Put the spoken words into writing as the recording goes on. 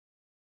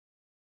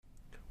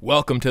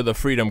Welcome to the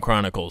Freedom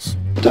Chronicles.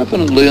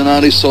 Definitely an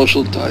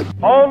antisocial type.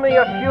 Only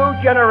a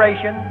few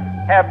generations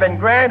have been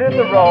granted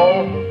the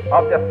role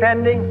of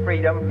defending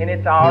freedom in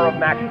its hour of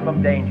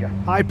maximum danger.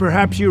 Hi,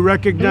 perhaps you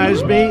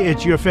recognize me.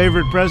 It's your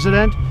favorite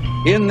president.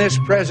 In this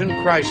present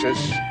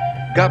crisis,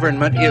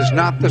 government is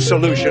not the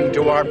solution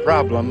to our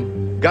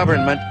problem.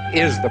 Government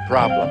is the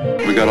problem.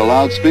 We got a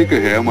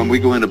loudspeaker here, and when we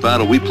go into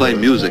battle, we play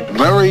music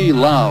very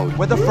loud.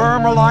 With a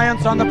firm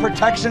reliance on the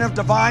protection of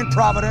divine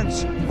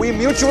providence, we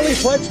mutually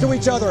pledge to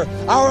each other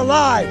our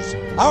lives,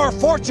 our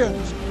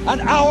fortunes, and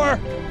our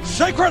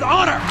sacred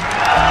honor.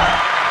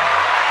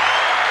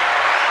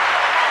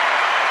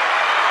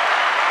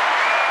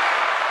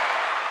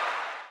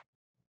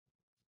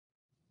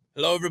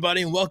 Hello,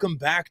 everybody, and welcome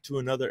back to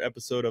another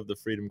episode of the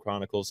Freedom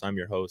Chronicles. I'm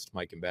your host,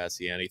 Mike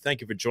Imbassiani.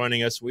 Thank you for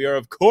joining us. We are,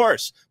 of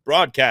course,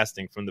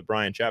 broadcasting from the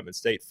Brian Chapman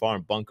State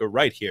Farm bunker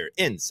right here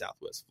in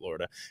Southwest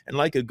Florida. And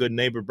like a good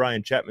neighbor,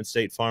 Brian Chapman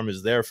State Farm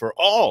is there for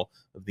all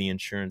of the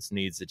insurance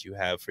needs that you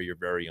have for your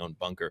very own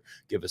bunker.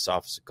 Give us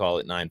office a call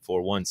at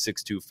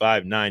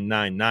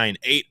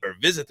 941-625-9998 or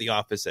visit the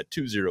office at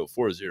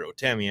 2040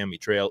 Tamiami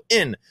Trail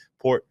in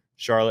Port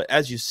Charlotte.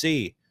 As you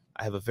see,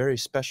 I have a very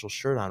special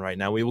shirt on right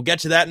now. We will get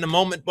to that in a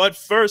moment, but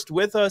first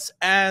with us,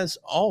 as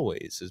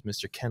always, is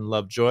Mr. Ken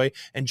Lovejoy,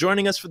 and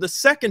joining us for the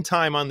second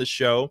time on the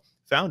show,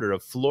 founder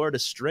of Florida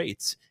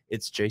Straits,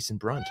 it's Jason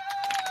Brunt.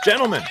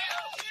 Gentlemen,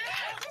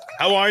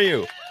 how are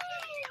you?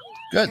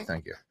 Good,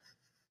 thank you.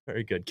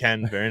 Very good,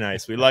 Ken. Very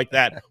nice. We like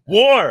that.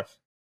 War!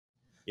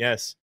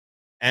 Yes.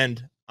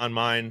 And on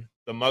mine,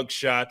 the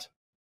mugshot,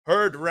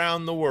 heard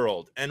round the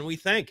world. And we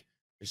thank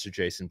Mr.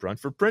 Jason Brunt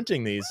for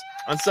printing these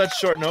on such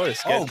short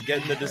notice,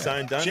 getting the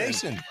design done.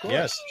 Jason, of course.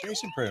 Yes.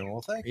 Jason printed.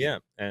 Well, thank you. Yeah,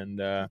 and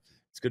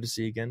it's good to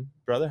see you again,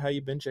 brother. How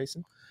you been,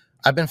 Jason?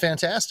 I've been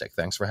fantastic.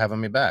 Thanks for having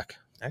me back.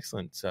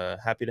 Excellent.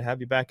 Happy to have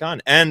you back on.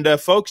 And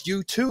folks,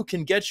 you too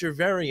can get your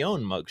very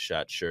own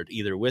mugshot shirt,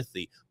 either with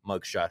the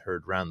mugshot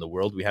heard round the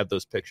world. We have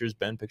those pictures,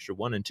 Ben, picture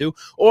 1 and 2,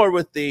 or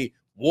with the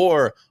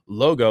war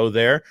logo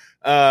there.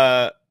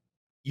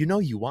 You know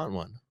you want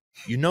one.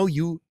 You know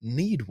you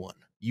need one.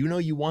 You know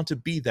you want to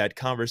be that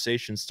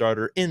conversation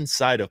starter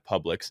inside of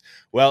Publix.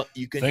 Well,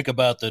 you can think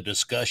about the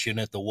discussion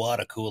at the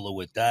water cooler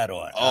with that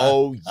on.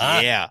 Oh,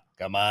 huh? Yeah.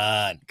 Come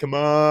on.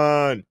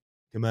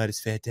 It's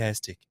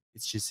fantastic.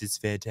 It's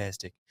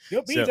fantastic.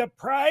 You'll be the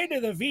pride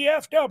of the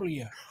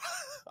VFW.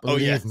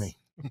 Believe me.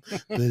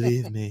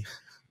 Believe me.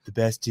 The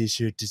best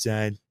T-shirt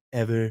design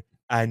ever.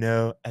 I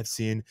know. I've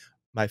seen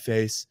my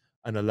face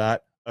on a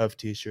lot of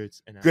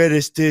T-shirts.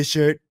 Greatest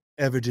T-shirt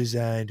ever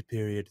designed,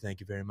 period. Thank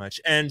you very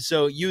much. And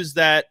so use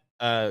that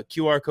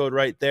QR code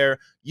right there.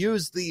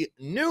 Use the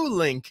new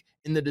link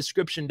in the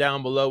description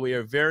down below. We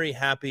are very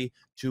happy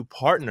to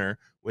partner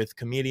with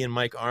comedian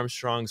Mike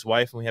Armstrong's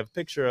wife. And we have a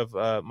picture of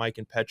Mike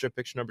and Petra,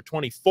 picture number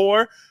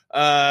 24.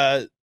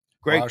 Great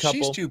couple.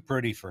 She's too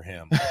pretty for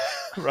him.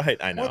 Right,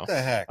 I know. What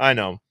the heck? I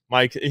know.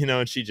 Mike,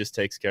 and she just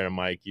takes care of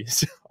Mike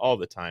all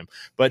the time.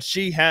 But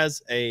she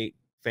has a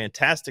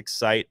fantastic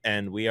site,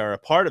 and we are a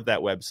part of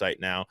that website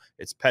now.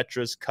 It's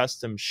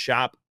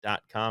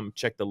petrascustomshop.com.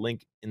 Check the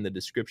link in the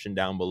description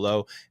down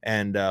below,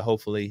 and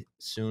hopefully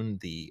soon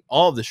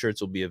all of the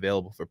shirts will be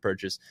available for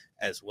purchase,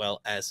 as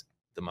well as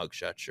the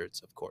mugshot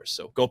shirts, of course.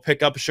 So go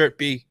pick up a shirt,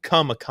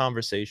 become a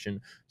conversation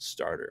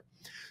starter.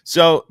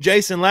 So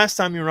Jason, last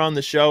time you were on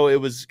the show,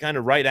 it was kind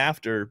of right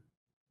after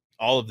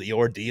all of the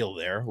ordeal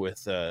there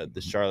with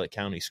the Charlotte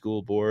County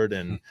School Board,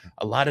 and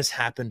a lot has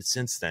happened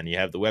since then. You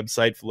have the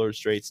website,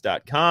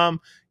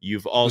 floridastraits.com.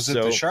 You've also... Was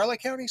it the Charlotte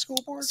County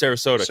School Board?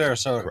 Sarasota.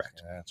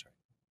 Correct. Yeah, that's right.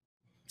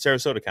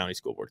 Sarasota County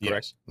School Board,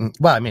 correct? Yes.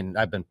 Well, I mean,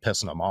 I've been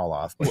pissing them all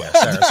off, but yeah,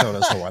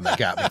 Sarasota's the one that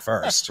got me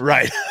first.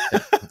 Right.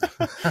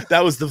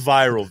 That was the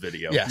viral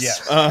video.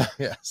 Yes.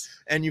 Yes.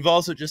 And you've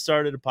also just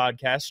started a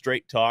podcast,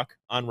 Straight Talk,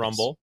 on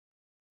Rumble,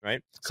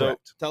 right?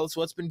 Correct. So tell us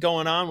what's been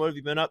going on. What have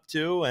you been up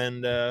to?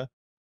 And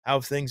how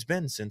have things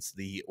been since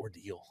the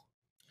ordeal?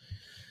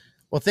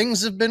 Well,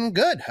 things have been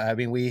good. I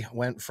mean, we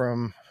went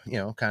from,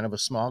 kind of a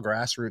small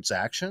grassroots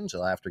action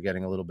till after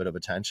getting a little bit of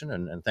attention.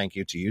 And thank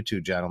you to you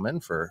two gentlemen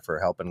for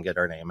helping get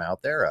our name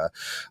out there.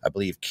 I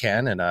believe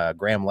Ken and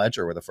Graham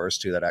Ledger were the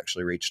first two that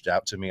actually reached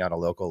out to me on a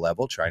local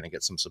level trying to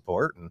get some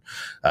support. And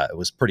it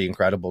was pretty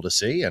incredible to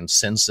see. And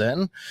since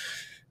then,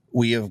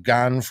 we have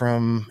gone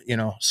from,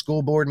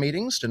 school board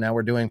meetings to now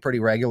we're doing pretty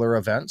regular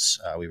events.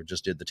 We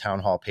just did the Town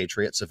Hall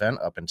Patriots event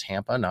up in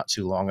Tampa not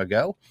too long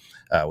ago.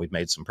 We've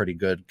made some pretty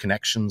good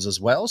connections as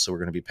well. So we're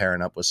going to be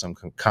pairing up with some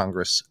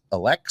Congress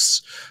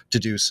elects to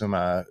do some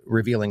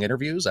revealing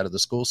interviews out of the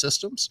school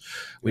systems.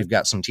 We've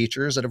got some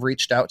teachers that have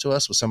reached out to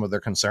us with some of their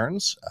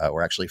concerns.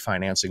 We're actually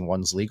financing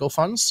one's legal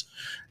funds.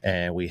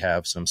 And we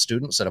have some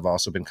students that have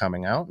also been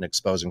coming out and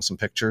exposing some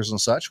pictures and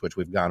such, which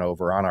we've gone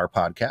over on our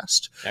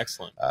podcast.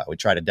 Excellent. We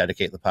try to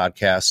dedicate the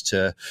podcast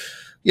to,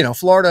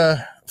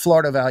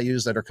 Florida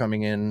values that are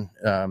coming in,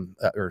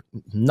 or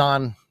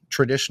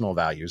non-traditional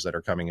values that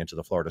are coming into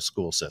the Florida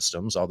school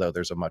systems. Although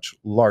there's a much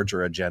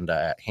larger agenda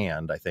at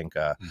hand, I think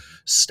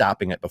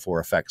stopping it before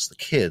it affects the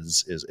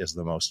kids is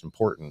the most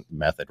important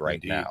method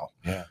right now.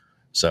 Yeah.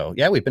 So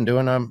yeah, we've been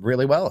doing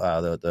really well.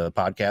 The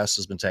podcast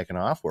has been taking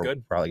off. We're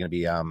Good. probably going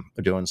to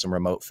be doing some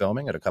remote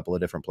filming at a couple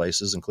of different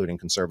places, including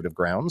Conservative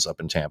Grounds up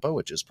in Tampa,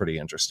 which is pretty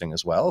interesting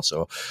as well.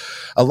 So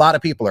a lot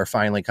of people are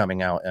finally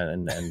coming out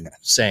and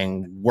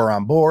saying, we're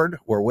on board,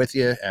 we're with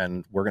you,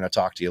 and we're going to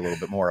talk to you a little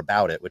bit more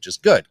about it, which is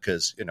good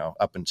because,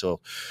 up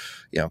until,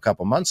 a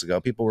couple months ago,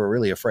 people were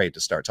really afraid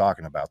to start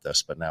talking about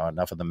this, but now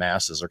enough of the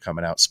masses are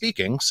coming out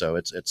speaking. So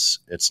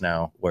it's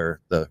now where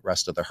the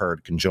rest of the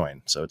herd can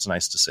join. So it's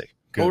nice to see.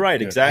 Good, well, right,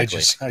 good. exactly.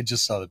 I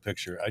just saw the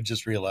picture. I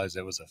just realized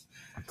it was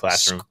a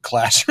Classroom.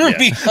 Classroom.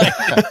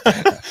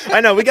 Yeah.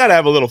 I know we got to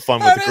have a little fun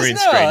with the green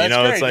screen. That's It's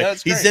great, like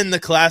that's he's great. in the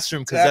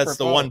classroom because that's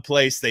the one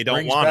place they don't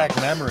Brings want back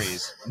him.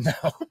 memories.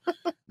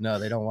 No,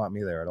 they don't want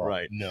me there at all.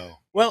 Right. No.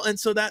 Well, and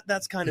so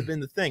that's kind of been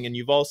the thing. And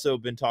you've also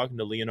been talking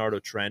to Leonardo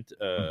Trent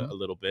a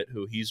little bit,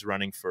 who he's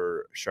running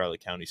for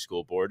Charlotte County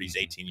School Board. He's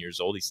 18 years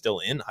old. He's still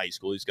in high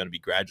school. He's going to be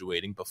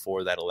graduating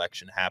before that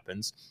election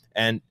happens.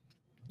 And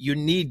you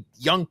need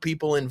young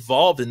people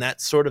involved in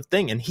that sort of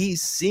thing. And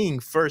he's seeing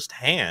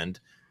firsthand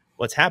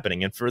what's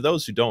happening. And for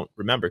those who don't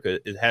remember, because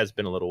it has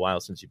been a little while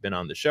since you've been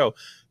on the show,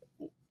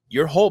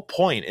 your whole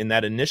point in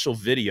that initial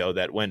video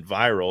that went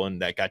viral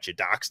and that got you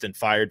doxxed and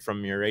fired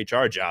from your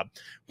HR job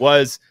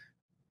was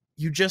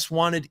you just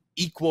wanted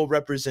equal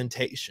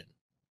representation.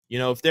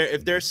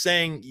 If they're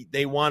saying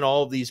they want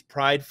all of these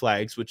pride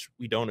flags, which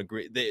we don't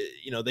agree,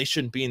 they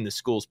shouldn't be in the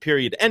schools,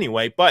 period,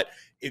 anyway. But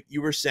if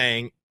you were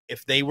saying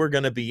if they were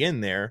going to be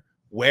in there,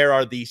 where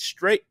are these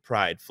straight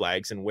pride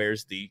flags and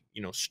where's the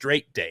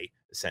straight day,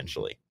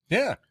 essentially?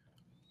 Yeah.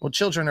 Well,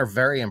 children are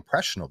very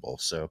impressionable.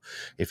 So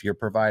if you're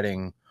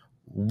providing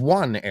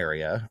one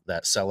area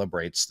that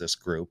celebrates this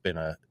group in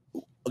a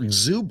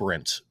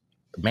exuberant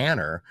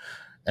manner,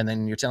 and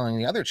then you're telling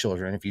the other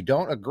children, if you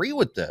don't agree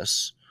with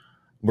this,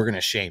 we're going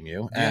to shame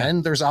you. Yeah.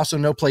 And there's also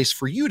no place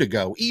for you to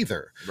go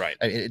either. Right.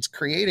 It's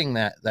creating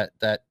that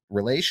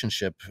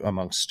relationship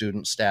amongst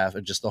student, staff,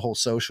 and just the whole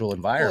social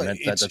environment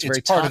that's very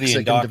it's part of the toxic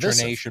and divisive.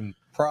 indoctrination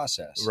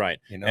process. Right.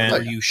 And And-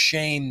 where you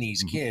shame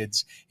these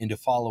kids into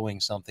following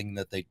something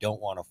that they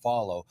don't want to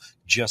follow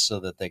just so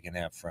that they can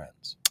have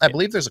friends. I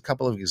believe there's a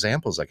couple of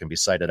examples that can be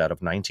cited out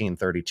of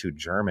 1932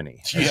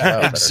 Germany. as Yeah, well,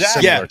 that are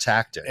exactly. similar Yeah.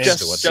 tactics Just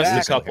to what's a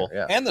happening couple.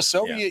 here. Yeah. And the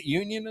Soviet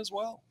Union as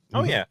well.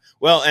 Oh, yeah.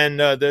 Well, and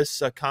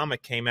this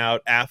comic came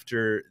out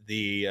after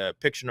the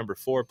picture number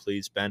 4,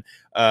 please, Ben.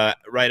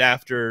 Right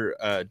after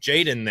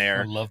Jaden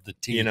there. I love the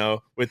teeth.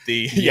 With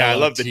the I Yellow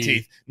love the teeth.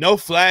 teeth. No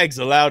flags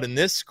allowed in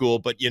this school,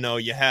 but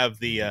you have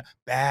the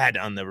bad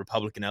on the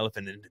Republican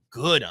elephant and the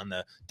good on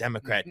the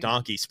Democrat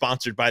donkey,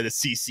 sponsored by the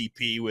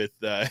CCP with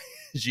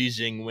Xi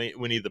Jinping,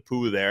 Winnie the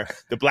Pooh there.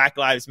 The Black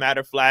Lives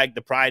Matter flag,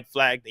 the Pride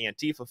flag, the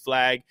Antifa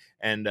flag,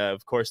 and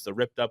of course the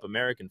ripped up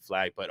American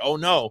flag. But oh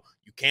no,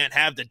 you can't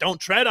have the "Don't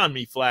Tread on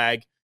Me"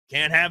 flag.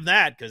 Can't have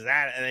that because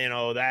that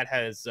that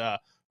has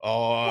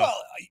Well,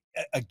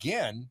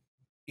 again,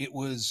 it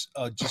was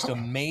just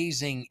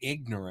amazing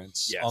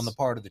ignorance Yes. on the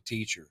part of the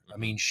teacher. I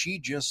mean, she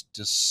just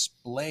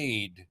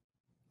displayed,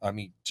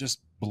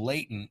 just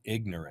blatant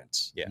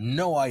ignorance. Yeah.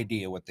 No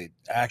idea what the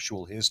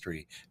actual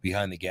history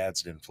behind the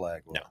Gadsden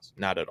flag was. no,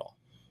 not at all.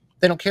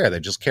 They don't care. They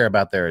just care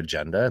about their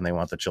agenda, and they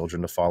want the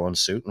children to follow in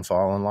suit and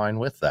fall in line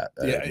with that.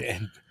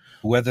 And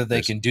whether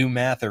they can do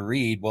math or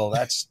read, well,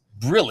 that's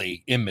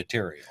really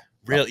immaterial.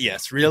 Really,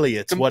 yes, really,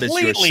 it's what is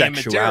your Completely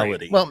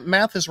sexuality? Well,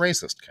 math is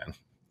racist, Ken.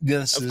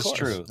 This Of is course.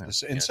 true. Yeah.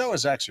 And Yes. so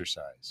is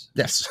exercise.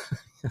 Yes.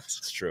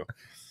 It's true.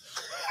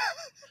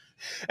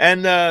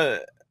 And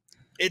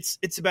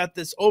it's about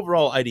this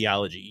overall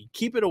ideology. You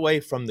keep it away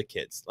from the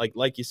kids.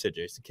 Like you said,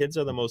 Jace, the kids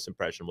are the most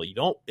impressionable.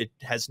 It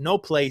has no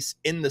place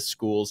in the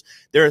schools.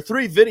 There are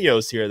 3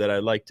 videos here that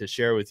I'd like to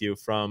share with you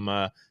from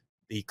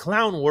the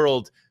Clown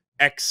World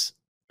X,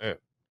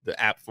 the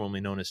app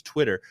formerly known as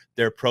Twitter,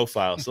 their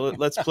profile. So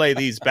let's play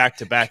these back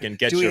to back and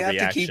get Do we your have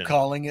reaction. to keep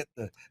calling it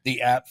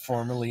the app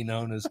formerly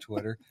known as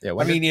Twitter? Yeah.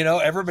 I mean,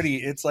 everybody,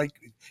 it's like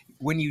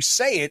when you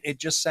say it, it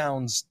just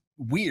sounds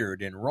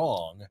weird and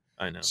wrong.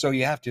 I know. So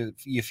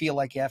you feel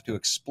like you have to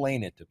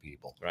explain it to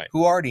people Right.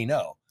 who already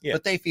know, Yeah.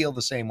 but they feel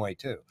the same way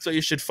too. So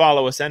you should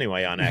follow us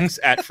anyway on X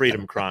at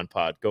Freedom Cron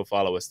Pod. Go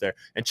follow us there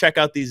and check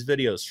out these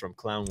videos from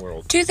Clown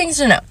World. 2 things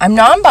to know. I'm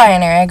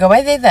non-binary. I go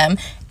by they, them.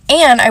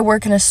 And I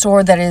work in a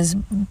store that is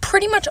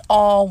pretty much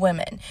all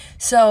women.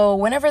 So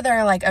whenever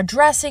they're like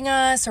addressing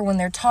us or when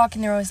they're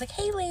talking, they're always like,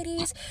 hey,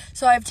 ladies.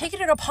 So I've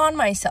taken it upon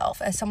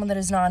myself as someone that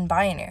is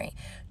non-binary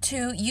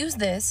to use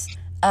this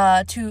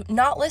to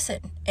not listen.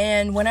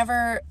 And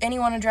whenever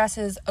anyone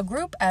addresses a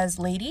group as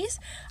ladies,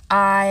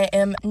 I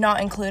am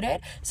not included.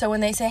 So when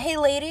they say, hey,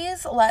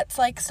 ladies, let's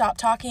stop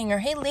talking, or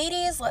hey,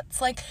 ladies,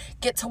 let's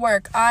get to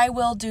work, I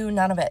will do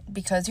none of it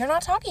because you're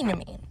not talking to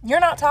me. You're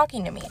not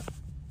talking to me.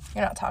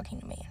 You're not talking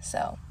to me.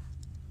 So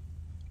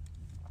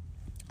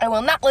I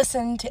will not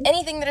listen to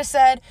anything that is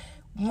said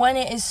when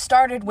it is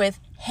started with,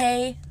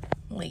 hey,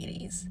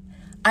 ladies.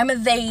 I'm a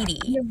theydy,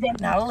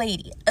 not a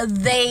lady. A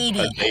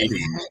theydy.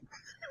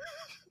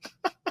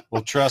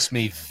 Well, trust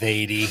me,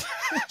 Vady,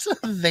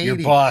 your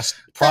Vady. boss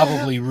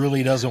probably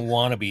really doesn't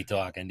want to be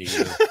talking to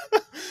you.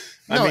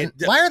 No, I mean,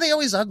 why are they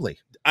always ugly?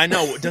 I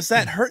know. Does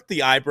that hurt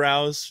the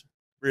eyebrows?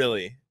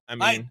 Really? I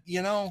mean,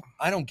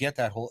 I don't get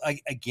that whole. The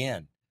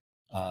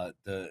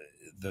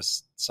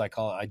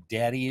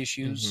daddy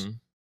issues,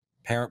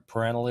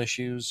 parental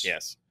issues.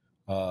 Yes.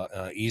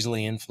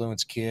 Easily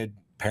influenced kid.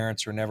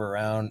 Parents are never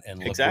around,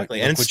 and exactly.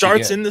 Look and it what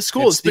starts you get. in the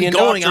school. It's been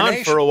going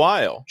on for a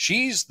while.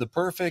 She's the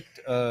perfect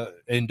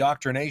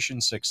indoctrination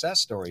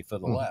success story for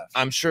the left.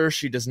 I'm sure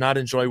she does not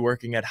enjoy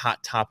working at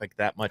Hot Topic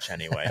that much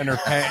anyway. And her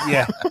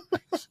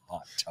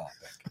Hot Topic.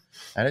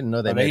 I didn't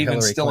know they made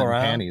Hillary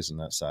Clinton panties in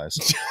that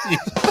size.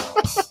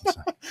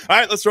 All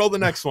right, let's roll the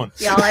next one.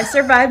 Y'all, I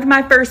survived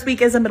my first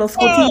week as a middle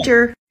school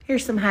teacher.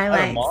 Here's some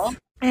highlights. Mom?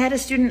 I had a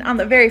student on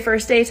the very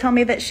first day tell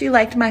me that she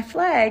liked my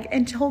flag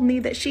and told me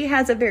that she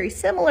has a very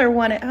similar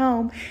one at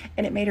home,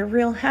 and it made her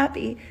real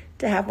happy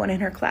to have one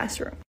in her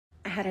classroom.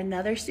 I had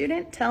another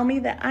student tell me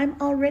that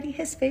I'm already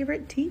his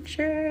favorite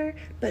teacher,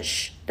 but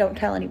shh, don't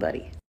tell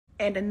anybody.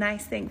 And a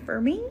nice thing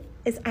for me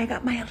is I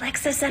got my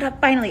Alexa set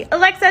up finally.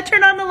 Alexa,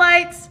 turn on the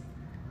lights.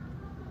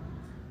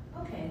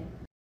 Okay.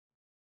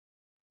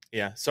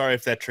 Yeah, sorry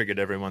if that triggered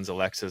everyone's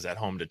Alexas at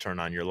home to turn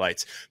on your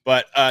lights.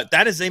 But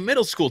that is a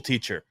middle school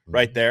teacher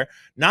right there,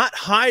 not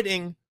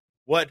hiding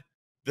what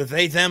the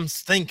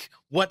they-thems think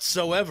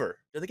whatsoever.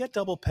 Do they get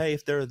double pay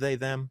if they're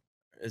they-them?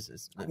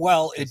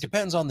 It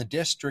depends on the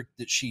district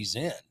that she's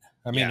in.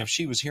 I mean, if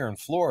she was here in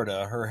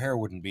Florida, her hair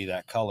wouldn't be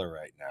that color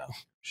right now.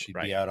 She'd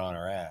be out on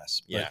her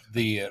ass. But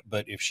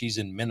but if she's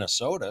in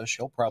Minnesota,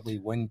 she'll probably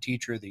win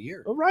Teacher of the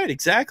Year. Well, right,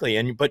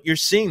 exactly. But you're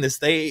seeing this.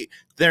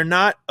 They're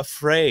not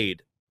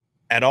afraid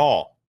at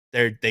all.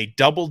 They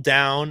double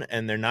down,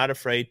 and they're not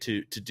afraid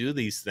to do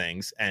these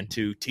things and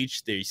to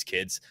teach these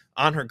kids.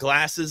 On her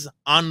glasses,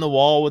 on the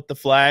wall with the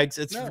flags,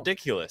 it's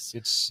ridiculous.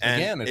 It's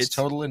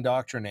total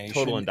indoctrination.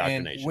 Total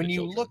indoctrination. And when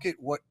you look at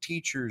what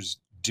teachers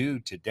do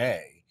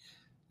today,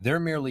 they're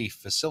merely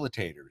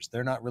facilitators.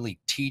 They're not really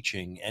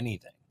teaching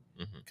anything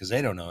because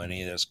they don't know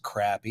any of this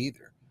crap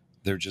either.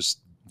 They're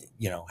just,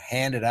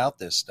 handed out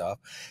this stuff.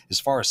 As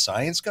far as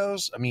science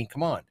goes, I mean,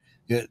 come on.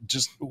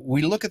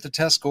 We look at the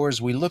test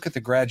scores, we look at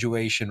the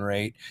graduation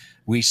rate,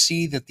 we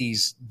see that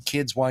these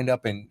kids wind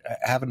up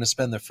having to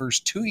spend the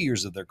first 2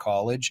 years of their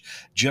college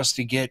just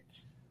to get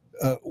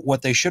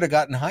what they should have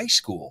got in high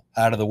school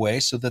out of the way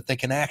so that they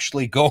can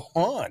actually go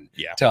on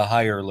to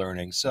higher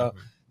learning. So,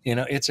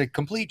 it's a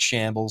complete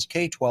shambles.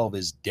 K-12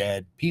 is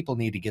dead. People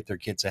need to get their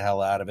kids the hell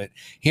out of it.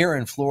 Here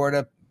in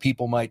Florida,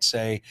 people might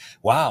say,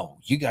 wow,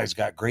 you guys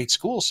got great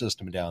school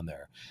system down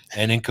there.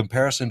 And in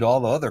comparison to all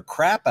the other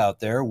crap out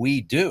there,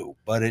 we do,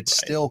 but it's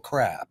still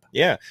crap.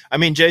 Yeah. I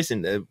mean,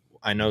 Jason,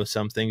 I know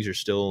some things you're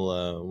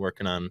still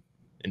working on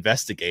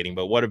investigating,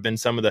 but what have been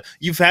some of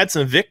you've had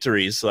some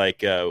victories,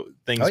 like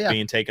things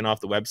being taken off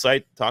the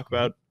website. Talk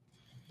about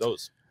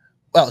those.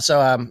 Well,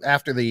 so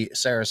after the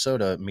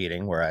Sarasota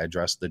meeting where I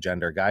addressed the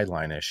gender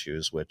guideline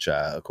issues, which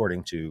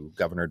according to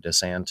Governor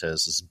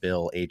DeSantis'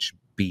 bill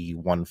HB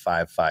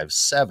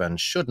 1557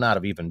 should not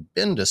have even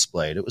been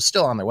displayed. It was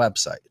still on their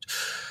website.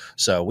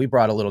 So we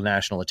brought a little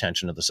national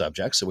attention to the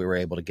subject. So we were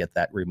able to get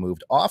that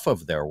removed off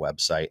of their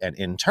website. And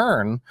in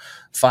turn,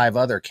 5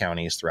 other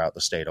counties throughout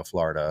the state of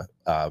Florida,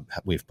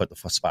 we've put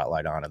the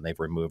spotlight on, and they've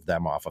removed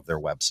them off of their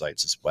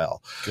websites as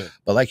well. Good.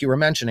 But like you were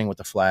mentioning with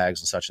the flags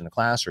and such in the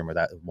classroom, or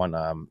that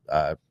one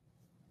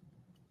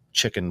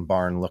chicken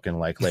barn looking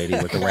like lady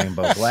with the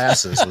rainbow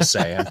glasses was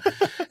saying,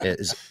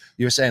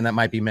 you're saying that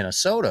might be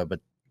Minnesota, but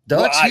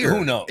it's here.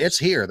 Who knows? It's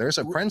here. There's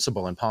a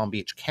principal in Palm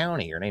Beach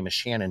County. Her name is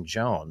Shannon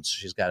Jones.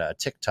 She's got a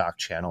TikTok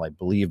channel. I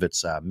believe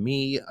it's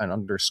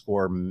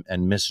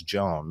me_and Miss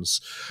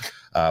Jones,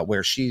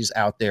 where she's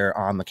out there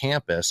on the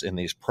campus in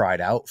these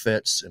pride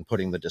outfits and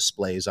putting the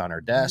displays on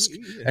her desk.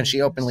 And she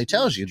openly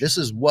tells you this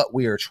is what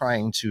we are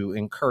trying to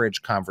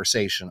encourage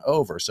conversation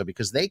over. So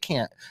because they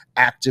can't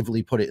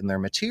actively put it in their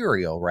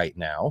material right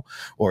now,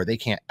 or they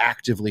can't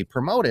actively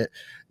promote it,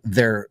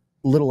 they're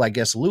little, I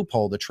guess,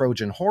 loophole, the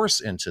Trojan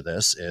horse into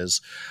this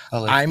is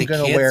I'm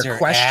going to wear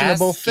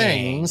questionable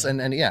things.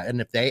 And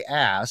if they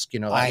ask,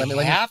 let me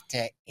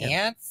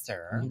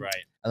answer. Right.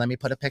 Let me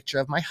put a picture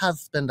of my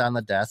husband on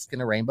the desk in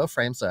a rainbow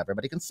frame so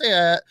everybody can see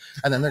it.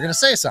 And then they're going to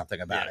say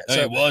something about it.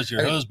 Hey,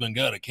 your husband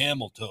got a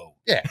camel toe?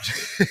 Yeah.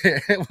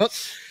 Well,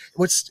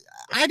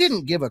 I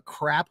didn't give a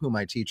crap who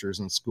my teachers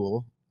in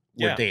school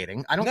were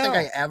dating. I don't think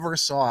I ever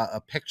saw a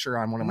picture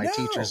on one of my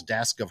teachers'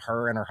 desk of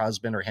her and her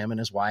husband, or him and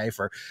his wife,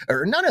 or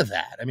none of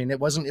that. I mean, it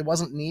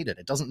wasn't needed.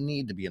 It doesn't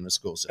need to be in the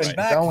school system.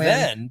 Back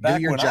when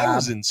I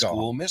was in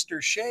school,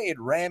 Mr. Shea had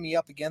ram you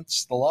up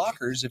against the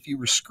lockers if you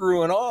were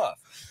screwing off.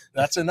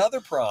 That's another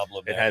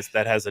problem. That has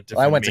a different. Well,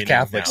 I went to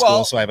Catholic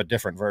school, so I have a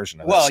different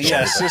version of that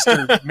story.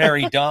 Sister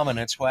Mary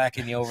Dominance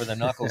whacking you over the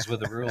knuckles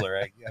with a ruler.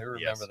 I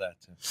remember that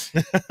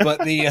too. But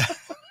they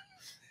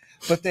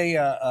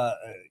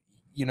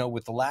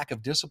with the lack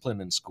of discipline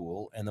in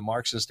school and the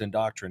Marxist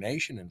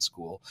indoctrination in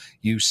school,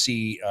 you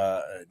see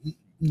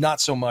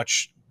not so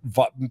much,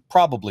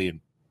 probably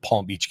in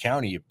Palm Beach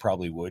County, you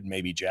probably would,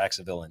 maybe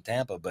Jacksonville and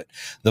Tampa, but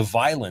the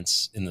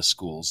violence in the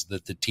schools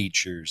that the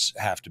teachers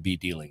have to be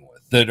dealing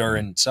with that are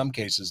in some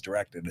cases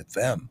directed at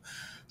them.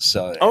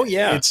 So,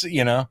 it's,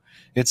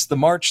 it's the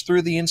march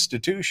through the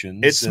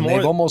institutions,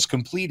 they've almost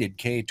completed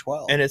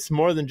K-12. And it's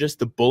more than just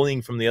the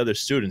bullying from the other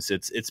students.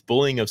 It's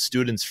bullying of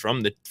students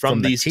from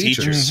these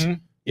teachers. Mm-hmm.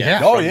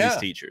 These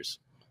teachers.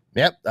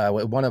 Yep.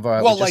 One of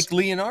our, like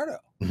Leonardo.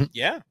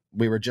 Yeah.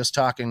 We were just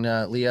talking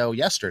to Leo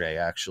yesterday,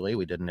 actually.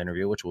 We did an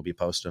interview, which we'll be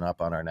posting up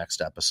on our next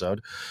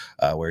episode,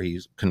 where he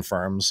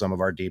confirms some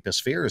of our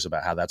deepest fears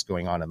about how that's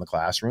going on in the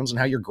classrooms and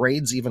how your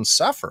grades even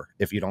suffer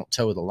if you don't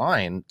toe the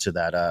line to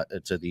that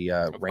to the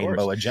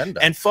rainbow agenda.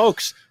 And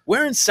folks,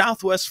 we're in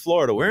Southwest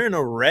Florida. We're in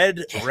a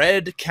red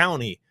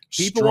county.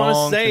 People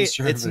want to say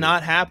it's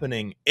not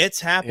happening.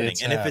 It's happening.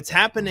 And if it's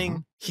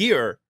happening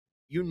here,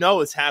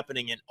 it's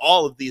happening in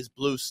all of these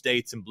blue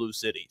states and blue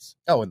cities.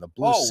 Oh, in the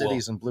blue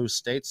cities and blue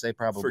states, they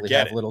probably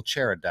have little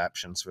chair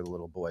adaptions for the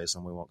little boys,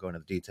 and we won't go into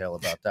detail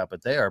about that,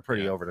 but they are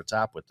pretty over the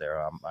top with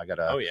their I got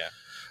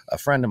a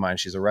friend of mine,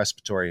 she's a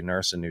respiratory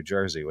nurse in New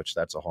Jersey, which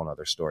that's a whole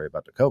other story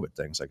about the COVID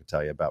things I could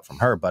tell you about from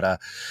her,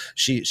 but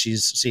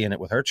she's seeing it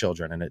with her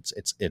children, and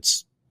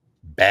it's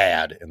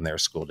bad in their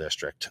school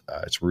district.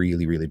 It's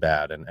really, really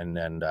bad.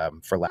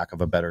 And for lack of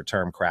a better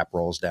term, crap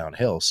rolls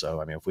downhill. So,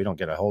 I mean, if we don't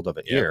get a hold of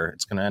it here,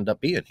 it's going to end up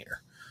being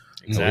here.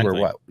 Exactly.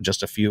 We were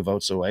just a few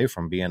votes away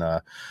from being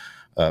a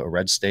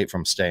red state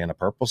from staying a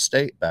purple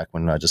state back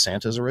when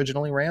DeSantis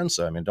originally ran.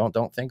 So, I mean,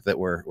 don't think that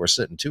we're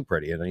sitting too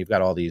pretty. And then you've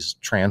got all these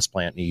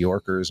transplant New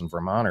Yorkers and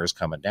Vermonters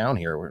coming down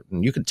here.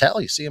 And you can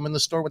tell, you see them in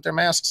the store with their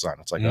masks on.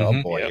 It's like, oh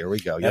boy, here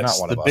we go. You're not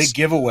one of us. That's the big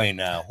giveaway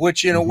now,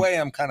 which in a way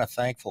I'm kind of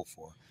thankful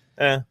for.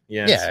 It's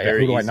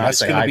very easy.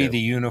 It's going to be the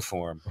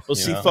uniform. Well,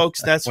 see,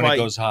 folks, that's why it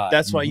goes hot.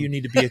 That's why you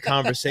need to be a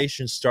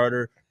conversation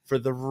starter for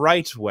the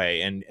right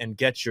way, and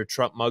get your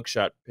Trump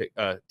mugshot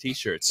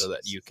T-shirt so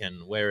that you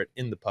can wear it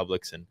in the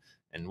Publix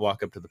and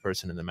walk up to the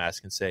person in the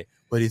mask and say,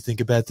 "What do you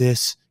think about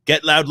this?"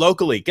 Get loud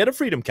locally. Get a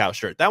Freedom Cow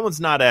shirt. That one's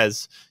not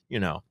as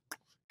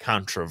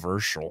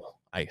controversial,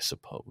 I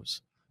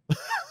suppose.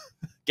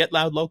 Get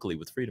loud locally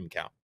with Freedom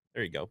Cow.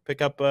 There you go.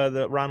 Pick up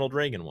the Ronald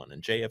Reagan one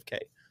and JFK.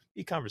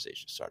 Be a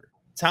conversation starter.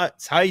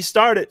 It's how you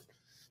start it.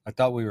 I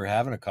thought we were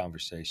having a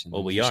conversation.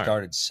 Well, we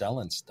started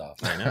selling stuff.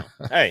 I know.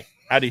 Hey,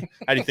 how do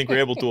you think we're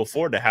able to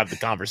afford to have the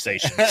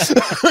conversation?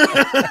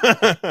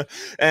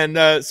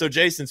 And so,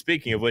 Jason,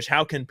 speaking of which,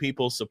 how can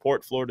people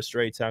support Florida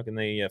Straits? How can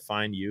they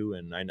find you?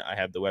 And I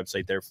have the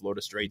website there,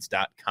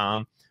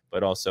 floridastraits.com,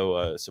 but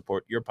also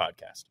support your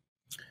podcast.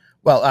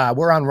 Well,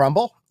 we're on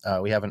Rumble.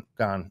 We haven't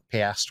gone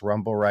past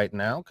Rumble right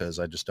now because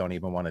I just don't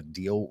even want to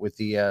deal with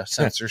the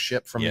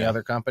censorship from the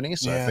other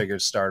companies. So I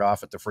figured start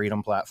off at the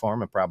Freedom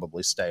platform and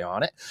probably stay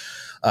on it.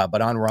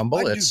 But on Rumble,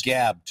 it's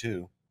Gab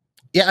too.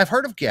 Yeah, I've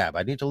heard of Gab.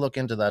 I need to look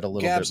into that a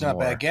little Gab's bit more. Gab's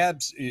not bad.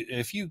 Gab's,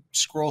 if you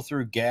scroll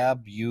through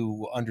Gab,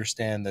 you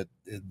understand that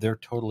they're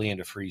totally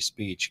into free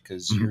speech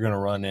because you're going to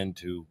run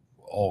into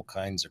all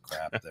kinds of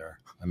crap there.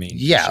 I mean,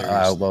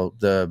 well,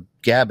 the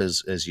Gab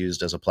is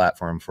used as a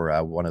platform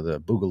for one of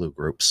the Boogaloo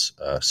groups,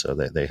 so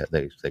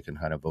they can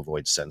kind of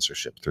avoid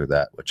censorship through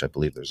that, which I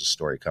believe there's a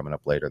story coming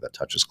up later that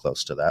touches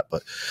close to that.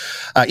 But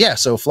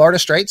so Florida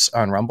Straits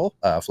on Rumble,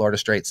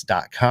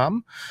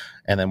 floridastraits.com.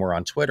 And then we're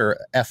on Twitter,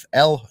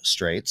 FL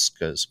Straits,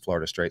 because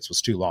Florida Straits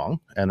was too long.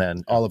 And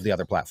then all of the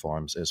other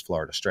platforms is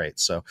Florida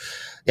Straits. So,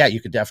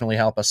 you could definitely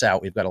help us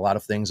out. We've got a lot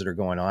of things that are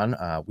going on.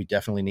 We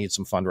definitely need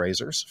some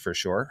fundraisers for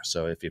sure.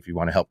 So if you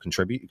want to help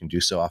contribute, you can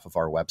do so off of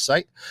our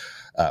website.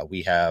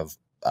 We have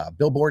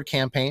billboard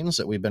campaigns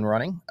that we've been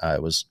running.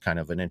 It was kind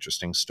of an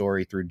interesting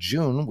story. Through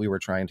June, we were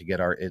trying to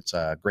get our It's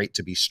Great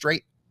to Be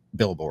Straight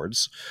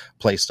billboards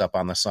placed up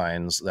on the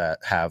signs that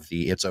have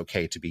the It's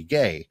Okay to Be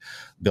Gay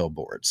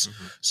billboards.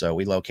 So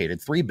we located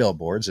 3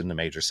 billboards in the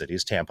major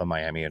cities, Tampa,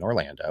 Miami, and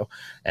Orlando.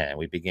 And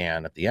we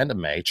began at the end of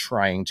May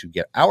trying to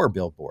get our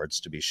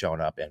billboards to be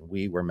shown up. And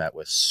we were met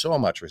with so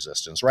much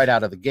resistance right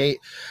out of the gate.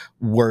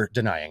 We're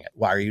denying it.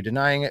 Why are you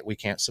denying it? We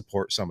can't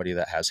support somebody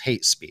that has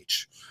hate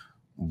speech.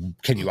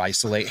 Can you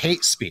isolate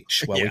hate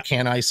speech? Well, we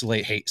can't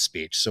isolate hate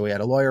speech. So we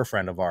had a lawyer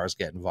friend of ours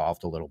get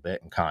involved a little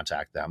bit and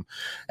contact them.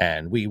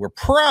 And we were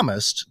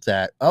promised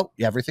that,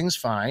 everything's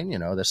fine.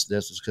 This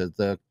is because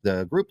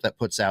the group that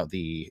puts out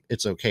the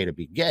It's Okay to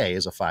Be Gay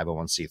is a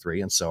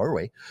 501c3, and so are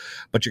we.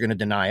 But you're going to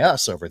deny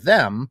us over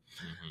them.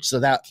 So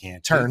that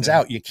turns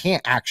out you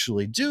can't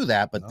actually do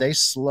that. But they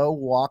slow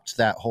walked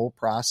that whole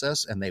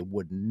process, and they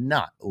would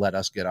not let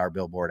us get our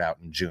billboard out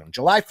in June.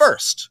 July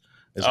 1st.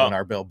 Is when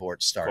our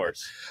billboard started.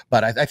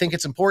 But I think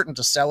it's important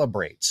to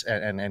celebrate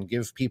and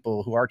give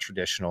people who are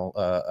traditional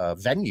a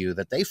venue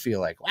that they feel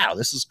like, wow,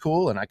 this is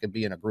cool. And I could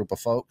be in a group of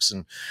folks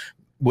and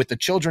with the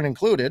children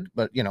included,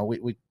 but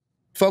we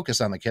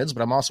focus on the kids,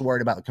 but I'm also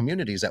worried about the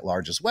communities at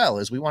large as well,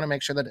 is we want to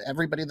make sure that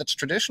everybody that's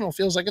traditional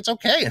feels like it's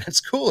okay and it's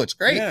cool. It's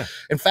great. Yeah.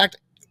 In fact,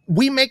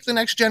 we make the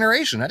next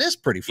generation. That is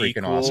pretty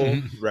freaking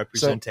awesome.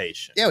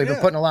 Representation. So, we've been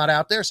putting a lot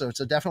out there. So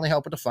it's definitely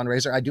help with the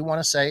fundraiser. I do want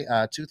to say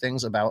 2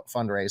 things about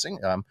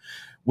fundraising.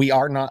 We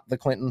are not the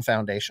Clinton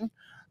Foundation.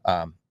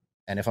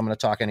 And if I'm going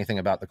to talk anything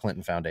about the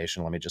Clinton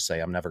Foundation, let me just say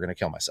I'm never going to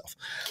kill myself.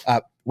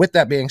 With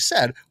that being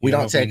said, we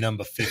don't take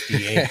number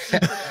 58.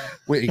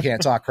 You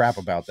can't talk crap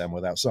about them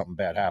without something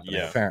bad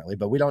happening, apparently.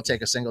 But we don't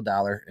take a single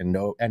dollar in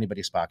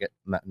anybody's pocket,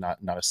 not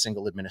a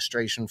single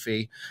administration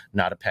fee,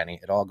 not a penny.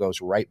 It all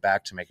goes right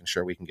back to making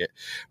sure we can get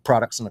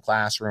products in the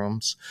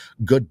classrooms,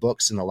 good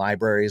books in the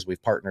libraries.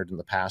 We've partnered in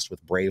the past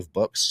with Brave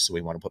Books, so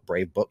we want to put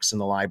Brave Books in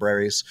the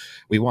libraries.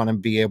 We want to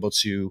be able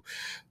to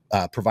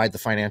provide the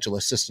financial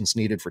assistance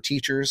needed for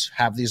teachers,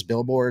 have these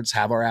billboards,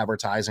 have our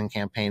advertising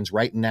campaigns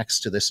right next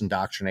to this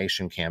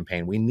indoctrination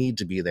campaign. We need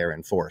to be there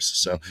in force.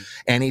 So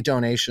any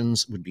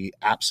donations would be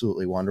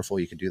absolutely wonderful.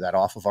 You could do that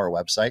off of our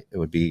website. It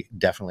would be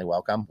definitely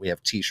welcome. We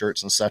have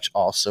t-shirts and such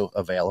also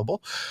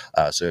available.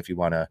 So if you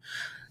want to,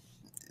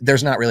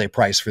 there's not really a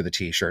price for the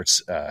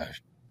t-shirts.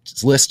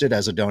 It's listed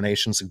as a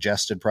donation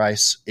suggested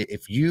price.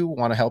 If you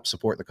want to help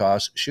support the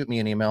cause, shoot me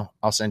an email.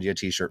 I'll send you a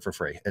t-shirt for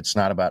free. It's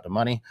not about the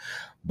money,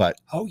 but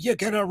you're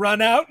gonna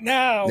run out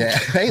now. Yeah,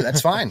 hey,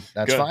 that's fine.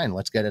 That's fine.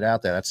 Let's get it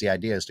out there. That's the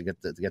idea, is to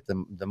get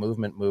the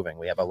movement moving.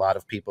 We have a lot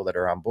of people that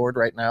are on board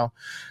right now,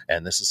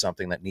 and this is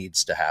something that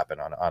needs to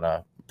happen on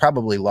a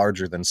probably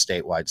larger than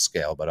statewide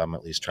scale. But I'm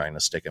at least trying to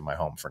stick in my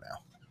home for now.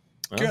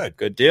 Well,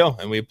 good deal,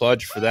 and we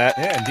applaud you for that.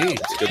 Yeah, indeed,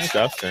 it's good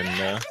stuff,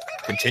 and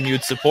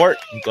continued support.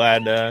 I'm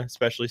glad,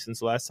 especially since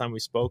the last time we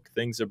spoke,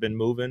 things have been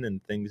moving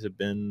and things have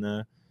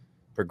been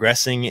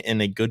progressing in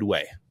a good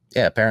way.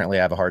 Yeah, apparently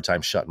I have a hard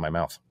time shutting my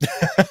mouth.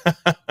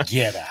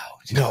 Get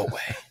out! No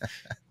way.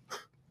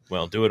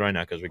 Well, do it right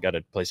now because we got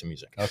to play some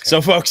music. Okay.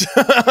 So, folks,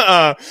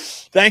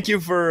 thank you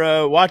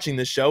for watching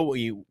this show.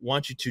 We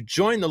want you to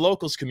join the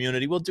locals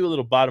community. We'll do a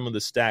little bottom of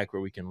the stack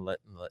where we can let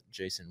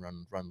Jason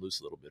run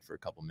loose a little bit for a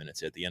couple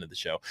minutes at the end of the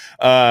show.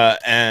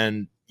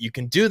 And you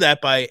can do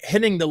that by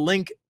hitting the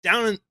link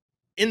down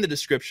in the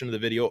description of the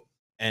video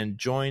and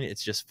join.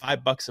 It's just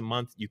 $5 a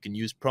month. You can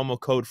use promo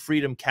code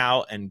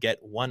FreedomCow and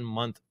get 1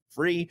 month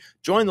free.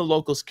 Join the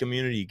locals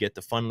community. You get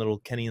the fun little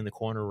Kenny in the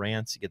Corner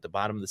rants. You get the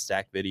bottom of the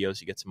stack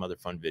videos. You get some other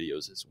fun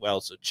videos as well.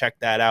 So check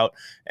that out,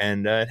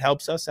 and it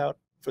helps us out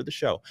for the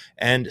show.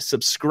 And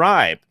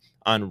subscribe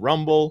on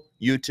Rumble,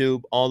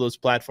 YouTube, all those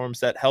platforms.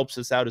 That helps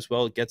us out as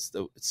well. It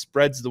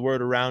spreads the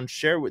word around.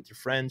 Share with your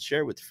friends.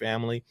 Share with your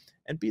family.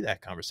 And be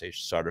that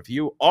conversation starter. If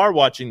you are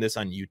watching this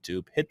on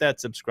YouTube, hit that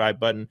subscribe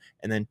button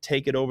and then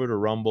take it over to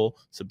Rumble.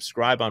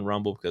 Subscribe on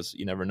Rumble because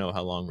you never know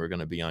how long we're going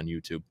to be on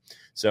YouTube.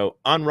 So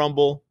on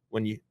Rumble,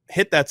 when you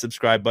hit that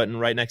subscribe button,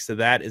 right next to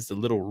that is the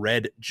little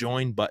red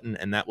join button,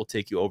 and that will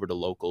take you over to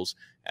Locals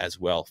as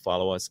well.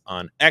 Follow us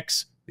on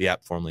X, the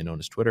app formerly known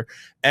as Twitter,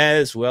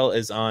 as well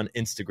as on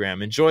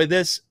Instagram. Enjoy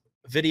this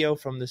video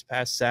from this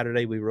past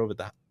Saturday. We were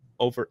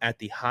over at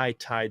the High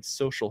Tide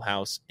Social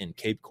House in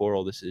Cape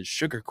Coral. This is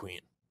Sugar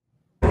Queen.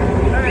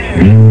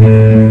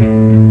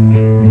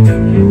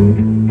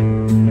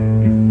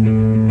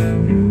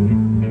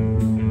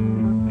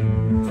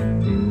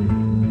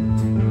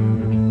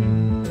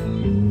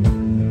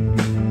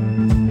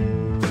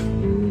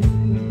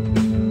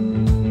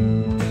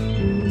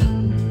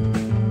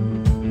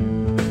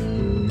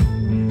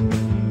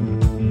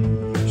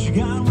 She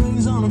got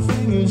rings on her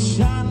fingers,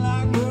 shine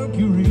like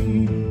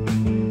mercury.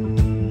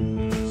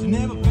 She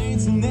never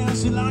paints her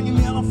nails, she like a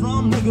yellow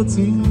from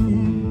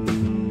nicotine.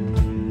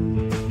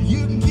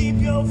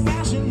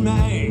 Fashion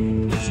mag.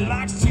 She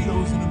likes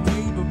Cheetos in a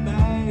paper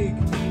bag.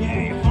 Yeah,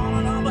 you're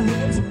falling on the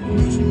heads.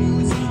 You should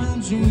use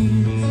and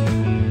jeans.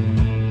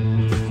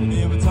 She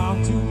never talk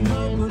too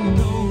much, but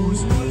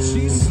knows what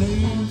she's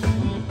saying.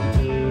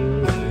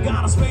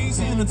 Got a space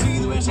in her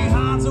teeth where she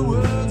hides her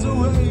words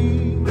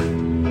away.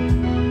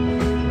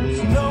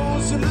 She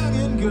knows she's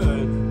looking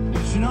good.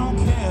 She don't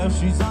care if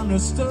she's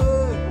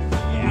understood.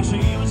 Yeah, she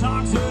even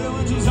talks to her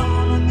when she's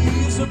on her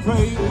knees to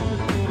pray.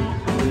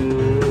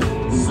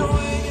 So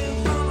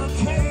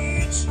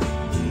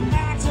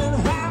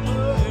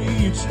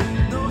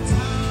no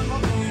time for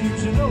me,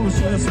 she knows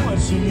just what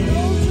she needs.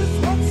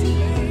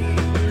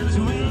 So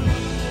when I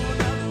look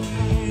another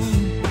man,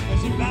 and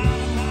she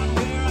bound and not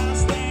where I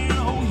stand.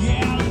 Oh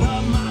yeah, I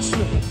love my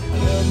sugar, I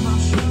love my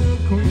sugar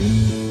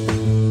queen.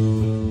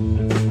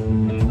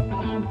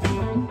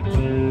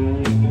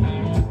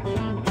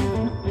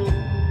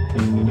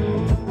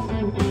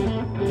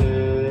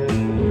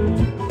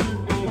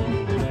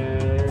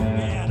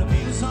 Yeah, the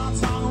people start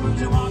talking when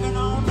you're walking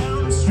on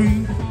down the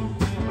street.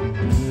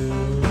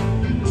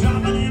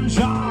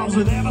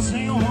 With every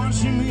single one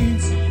she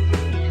meets,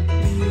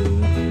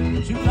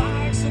 she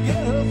likes to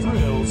get her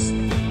thrills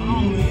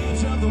on the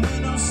edge of the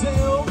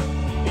windowsill.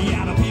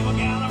 Yeah, the people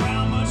gather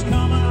around, but she's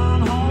coming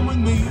on home with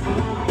me.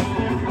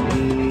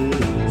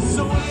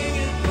 So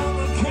hanging from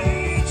the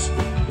cage,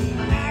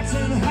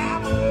 acting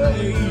half her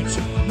age.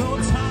 No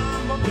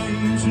time for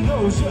games, she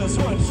knows just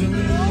what she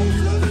needs.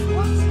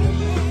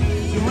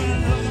 She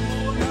went looking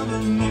for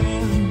another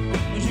man,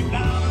 and she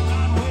found her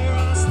right where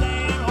I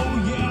stand. Oh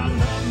yeah, I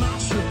love my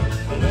sugar.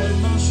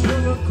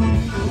 Sugar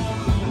queen.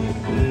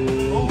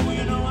 Oh,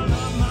 you know I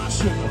love my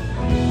sugar.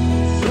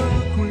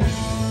 Sugar queen.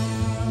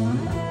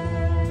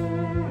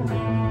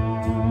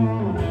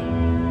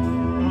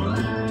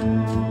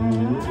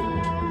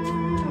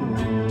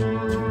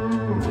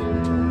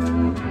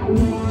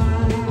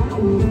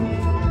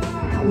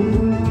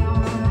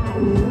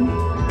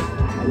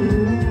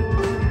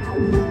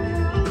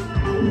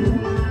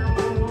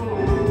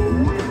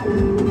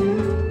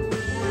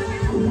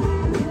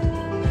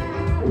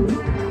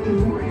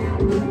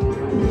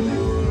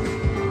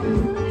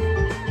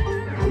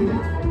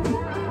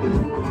 Swinging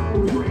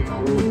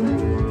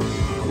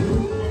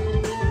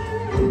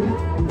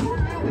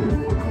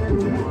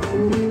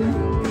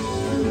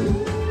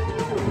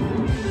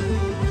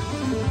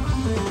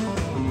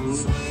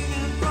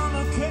from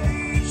a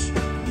cage,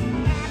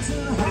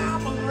 acting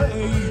half of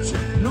rage.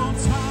 No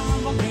time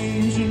for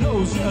games, she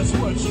knows just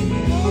what she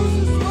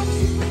needs.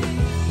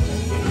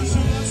 She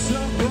looks so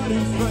good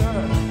and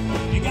fair.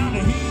 You gotta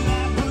hear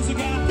that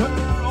pussycat purr.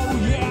 Oh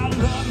yeah, I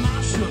love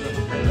my sugar,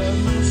 love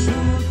my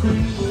sugar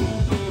queen.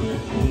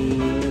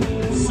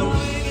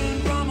 Swinging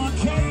from a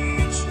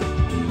cage,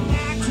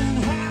 acting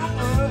half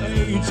her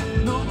age.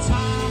 No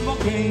time for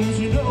games,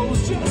 she knows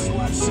just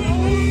what she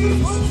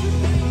needs.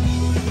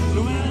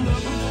 When I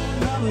look at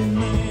another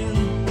man,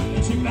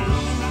 and she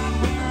found me right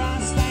where I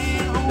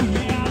stand. Oh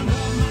yeah, I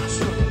love my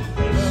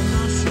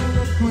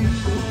sugar queen.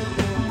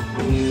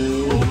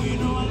 Oh, you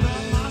know I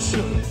love my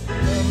sugar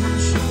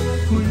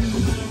queen.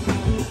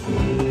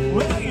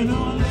 Well, you know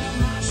I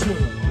love my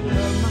sugar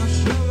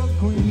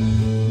queen.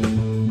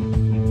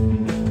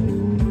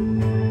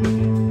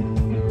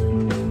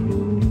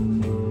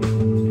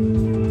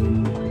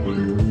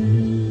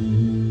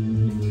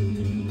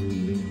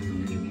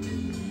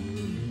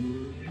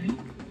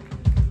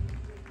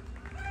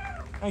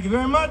 Thank you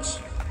very much.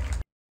 A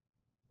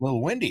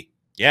little windy.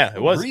 Yeah,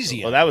 it was.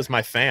 Breezy. Well, that was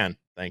my fan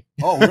thing.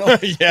 Oh,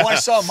 really? Yeah. Well, I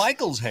saw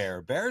Michael's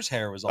hair. Bear's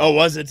hair was all. Oh,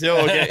 was it too?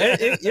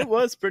 Okay. It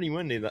was pretty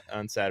windy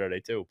on Saturday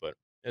too, but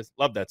I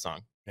love that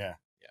song. Yeah.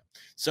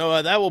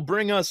 So that will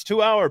bring us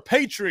to our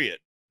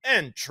Patriot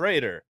and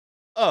Traitor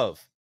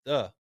of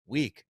the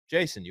Week.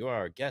 Jason, you are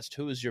our guest.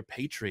 Who is your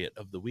Patriot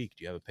of the Week?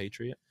 Do you have a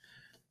Patriot?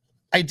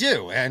 I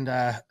do, and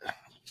I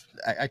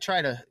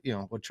try to,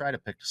 would try to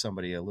pick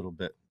somebody a little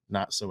bit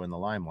not so in the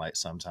limelight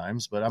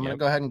sometimes, but I'm going to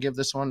go ahead and give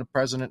this one to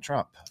President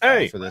Trump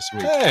for this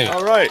week. Hey,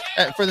 all right.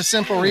 For the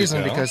simple There you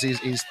reason, go. because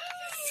he's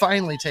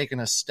finally taken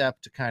a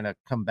step to kind of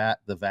combat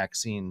the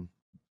vaccine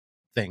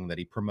thing that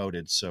he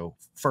promoted so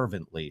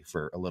fervently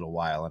for a little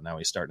while, and now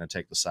he's starting to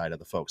take the side of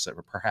the folks that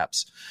were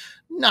perhaps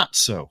not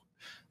so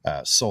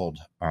sold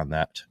on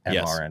that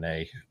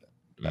mRNA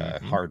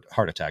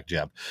heart attack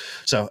jab.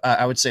 So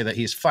I would say that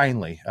he's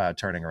finally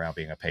turning around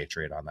being a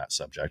patriot on that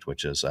subject,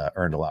 which has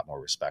earned a lot more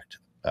respect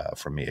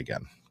from me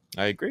again.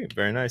 I agree.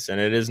 Very nice. And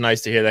it is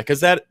nice to hear that, because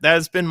that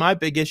has been my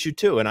big issue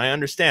too. And I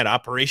understand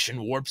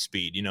Operation Warp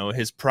Speed.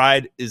 His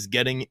pride is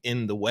getting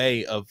in the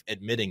way of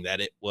admitting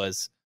that it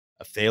was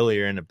a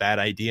failure and a bad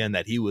idea, and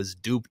that he was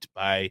duped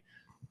by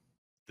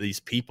these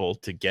people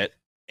to get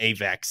a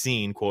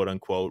vaccine, quote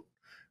unquote,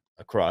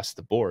 across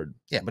the board.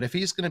 Yeah, but if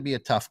he's going to be a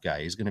tough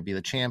guy, he's going to be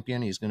the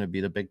champion, he's going to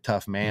be the big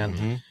tough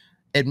man,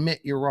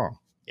 admit you're wrong.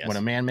 Yes. When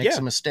a man makes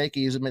a mistake,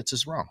 he admits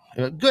he's wrong.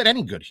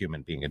 Any good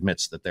human being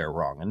admits that they're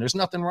wrong, and there's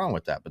nothing wrong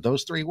with that. But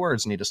those three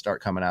words need to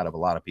start coming out of a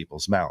lot of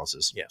people's mouths.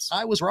 Is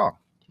I was wrong.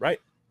 Right.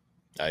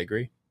 I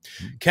agree.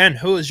 Ken,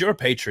 who is your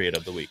Patriot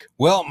of the Week?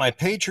 Well, my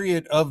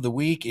Patriot of the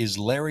Week is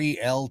Larry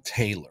L.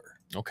 Taylor.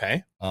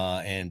 Okay.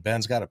 And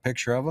Ben's got a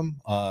picture of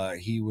him.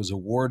 He was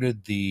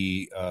awarded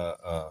the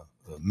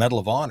Medal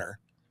of Honor.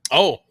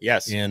 Oh,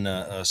 yes. In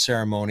a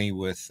ceremony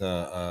with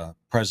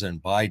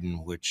President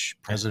Biden, which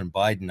President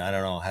Biden, I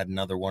don't know, had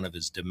another one of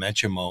his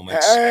dementia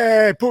moments.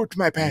 Hey, put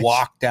my pants.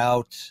 Walked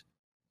out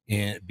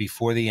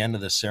before the end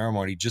of the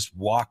ceremony, just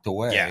walked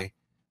away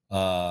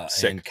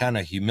and kind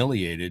of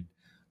humiliated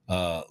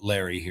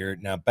Larry here.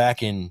 Now,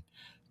 back in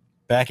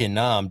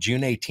Nam,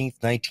 June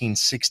 18th,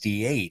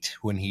 1968,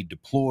 when he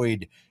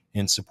deployed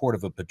in support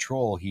of a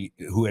patrol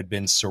who had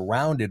been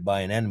surrounded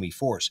by an enemy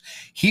force,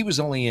 he was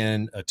only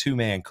in a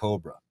two-man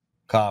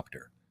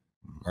copter,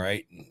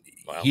 right?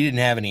 Wow. He didn't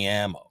have any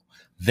ammo.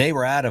 They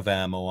were out of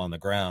ammo on the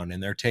ground,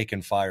 and they're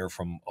taking fire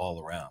from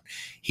all around.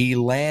 He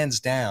lands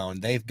down.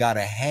 They've got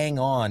to hang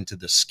on to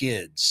the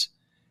skids,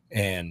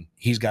 and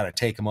he's got to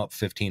take them up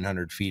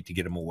 1,500 feet to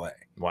get him away.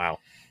 Wow.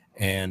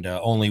 And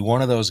only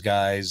one of those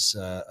guys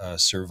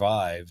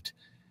survived,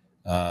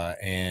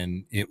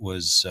 and it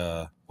was,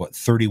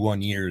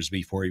 31 years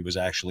before he was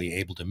actually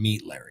able to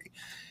meet Larry.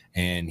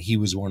 And he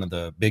was one of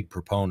the big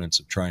proponents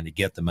of trying to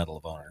get the Medal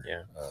of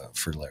Honor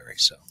for Larry.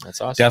 So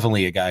that's awesome.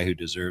 Definitely a guy who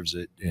deserves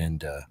it.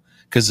 And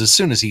because as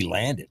soon as he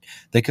landed,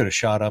 they could have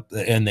shot up,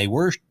 and they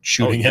were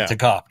shooting at the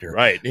copter.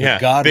 Right. Yeah.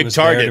 But God big was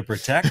target there to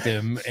protect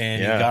him,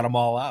 and he got them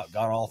all out,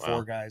 got all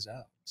four guys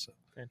out. So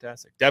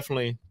fantastic.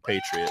 Definitely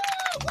Patriot.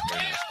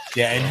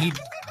 Yeah, and he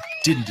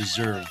didn't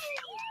deserve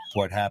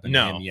what happened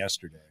to him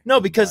yesterday. No,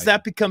 because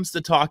that becomes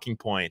the talking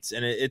points,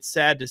 and it's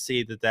sad to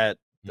see that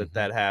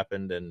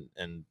happened,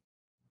 and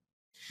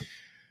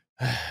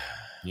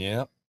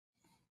yeah,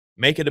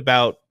 make it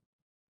about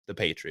the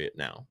Patriot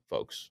now,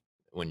 folks.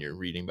 When you're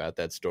reading about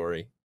that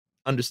story,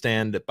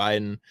 understand that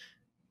Biden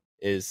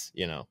is,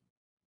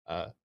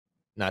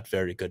 not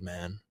very good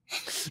man,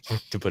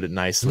 to put it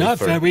nicely.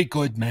 Very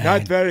good man.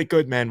 Not very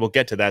good man. We'll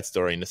get to that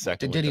story in a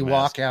second. Did he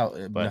walk out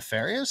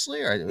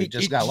nefariously, or he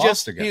just got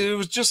lost again? It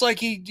was just like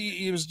he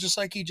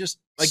just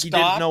he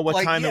didn't know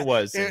what time it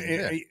was.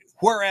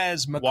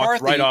 Whereas McCarthy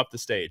walked right off the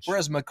stage.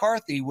 Whereas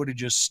McCarthy would have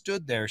just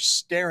stood there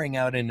staring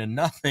out into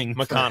nothing.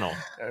 McConnell.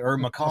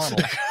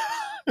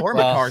 Or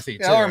McCarthy,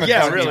 too. Or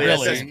Yeah, McCarthy, really, at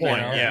this you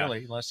point, know, yeah.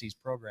 really, unless he's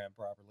programmed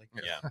properly.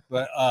 Yeah.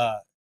 But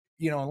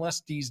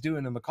unless he's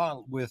doing the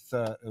McConnell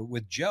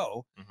with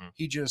Joe,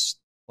 he just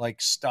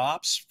like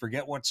stops,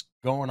 forget what's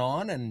going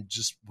on, and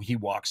just he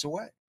walks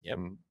away. Yep.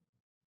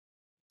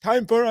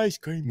 Time for ice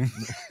cream.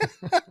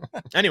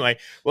 Anyway,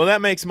 well,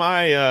 that makes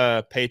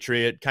my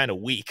Patriot kind of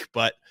weak,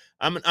 but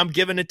I'm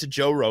giving it to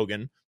Joe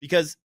Rogan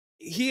because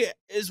he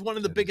is one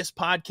of the biggest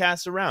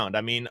podcasts around.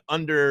 I mean,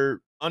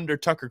 under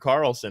Tucker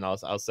Carlson,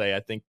 I'll say I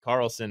think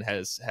Carlson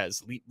has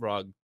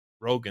leapfrogged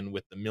Rogan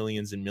with the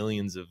millions and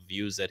millions of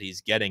views that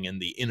he's getting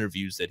and the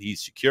interviews that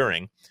he's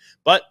securing.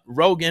 But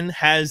Rogan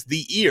has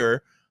the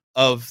ear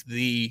of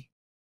the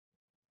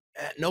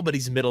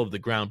nobody's middle of the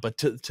ground, but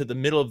to the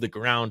middle of the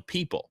ground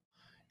people.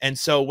 And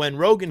so when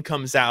Rogan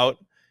comes out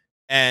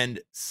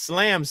and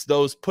slams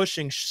those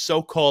pushing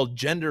so-called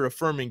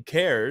gender-affirming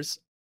cares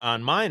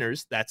on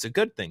minors, that's a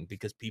good thing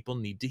because people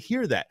need to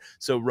hear that.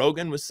 So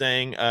Rogan was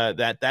saying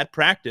that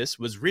practice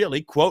was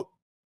really, quote,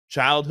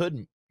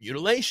 childhood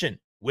mutilation,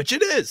 which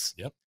it is.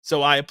 Yep.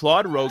 So I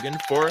applaud Rogan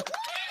for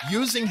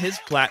using his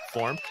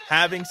platform,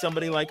 having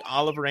somebody like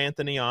Oliver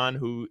Anthony on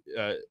who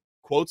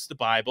quotes the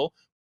Bible.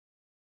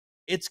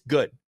 It's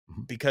good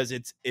because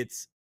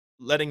it's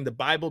letting the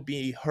Bible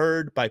be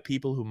heard by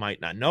people who might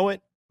not know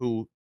it,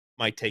 who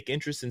might take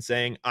interest in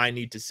saying, I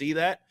need to see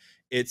that.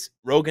 It's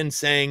Rogan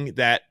saying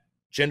that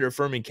gender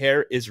affirming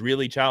care is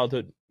really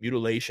childhood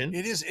mutilation.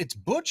 It is. It's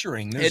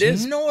butchering.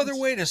 There's no other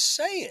way to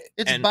say it.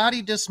 It's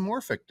body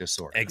dysmorphic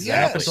disorder.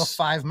 Exactly. Up until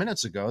 5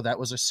 minutes ago, that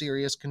was a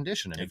serious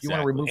condition. And if you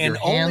want to remove And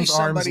your only hands,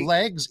 arms, somebody-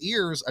 legs,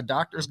 ears, a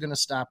doctor's going to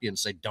stop you and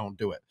say, don't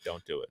do it.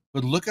 Don't do it.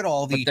 But look at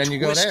all the But then you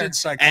go there. twisted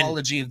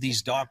psychology of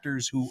these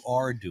doctors who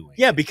are doing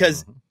Yeah, it.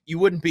 because you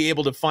wouldn't be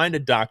able to find a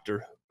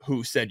doctor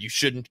who said you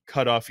shouldn't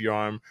cut off your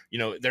arm. You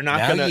know, they're not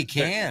Now going to. you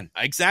can.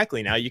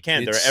 Exactly. Now you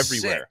can. It's they're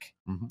everywhere. sick.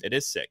 It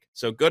is sick.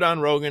 So good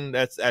on Rogan.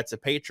 That's a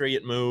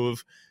patriot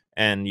move.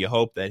 And you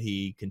hope that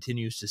he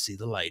continues to see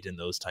the light in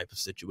those type of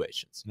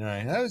situations. All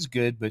right, that was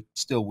good, but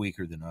still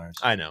weaker than ours.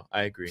 I know.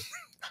 I agree.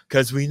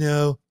 Because we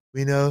know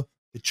that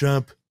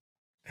Trump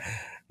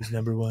is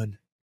number one.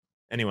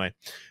 Anyway,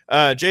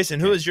 Jason,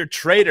 who is your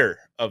traitor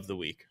of the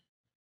week?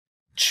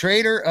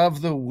 Traitor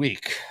of the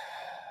week.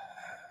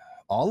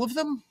 All of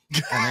them?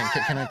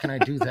 I mean, can I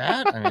do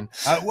that? I mean,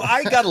 well,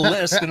 I got a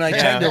list, and I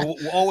tend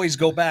to always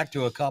go back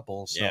to a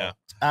couple. So. Yeah.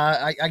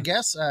 I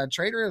guess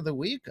traitor of the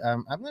week.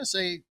 I'm going to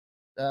say,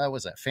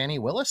 was that Fannie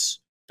Willis?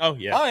 Oh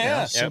yeah. Oh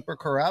yeah. Super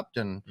corrupt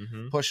and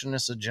pushing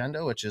this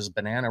agenda, which is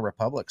banana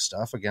republic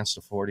stuff against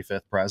the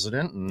 45th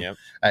president. And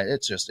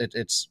it's just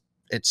it's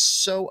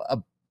so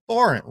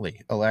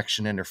abhorrently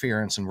election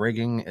interference and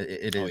rigging.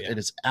 It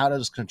is out of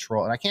his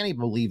control, and I can't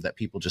even believe that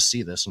people just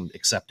see this and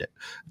accept it.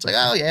 It's like,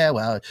 oh yeah,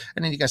 well,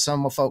 and then you got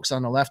some folks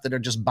on the left that are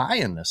just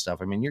buying this stuff.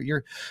 I mean,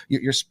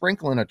 you're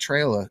sprinkling a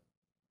trail of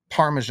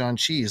Parmesan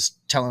cheese,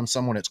 telling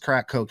someone it's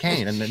crack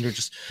cocaine, and then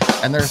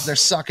they're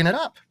sucking it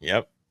up.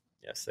 Yep.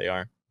 Yes, they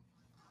are.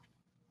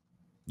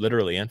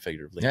 Literally and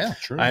figuratively. Yeah,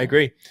 true. I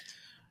agree.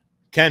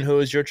 Ken, who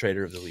is your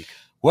traitor of the week?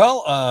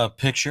 Well,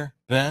 picture,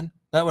 Ben.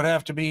 That would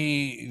have to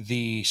be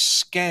the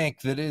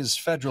skank that is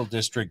federal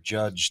district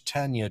judge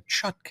Tanya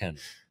Chutkan.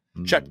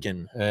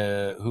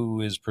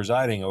 Who is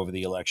presiding over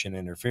the election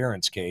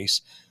interference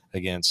case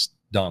against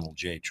Donald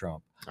J.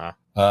 Trump.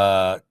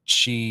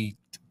 She,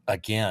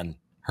 again,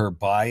 her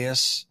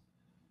bias,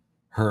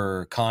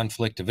 her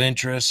conflict of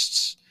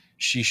interests,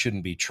 she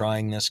shouldn't be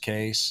trying this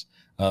case.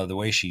 The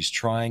way she's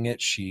trying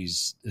it,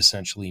 she's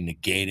essentially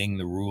negating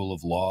the rule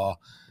of law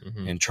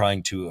and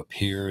trying to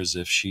appear as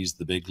if she's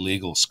the big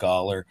legal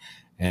scholar.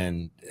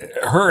 And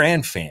her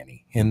and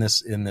Fannie in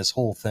this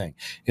whole thing,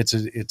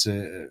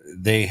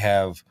 they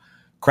have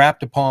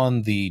crapped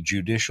upon the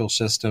judicial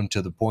system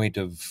to the point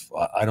of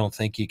I don't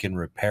think you can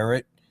repair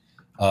it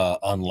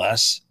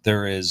unless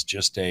there is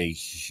just a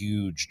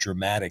huge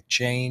dramatic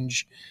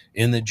change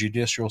in the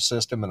judicial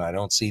system, and I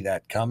don't see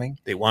that coming.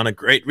 They want a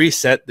great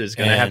reset. There's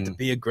going to have to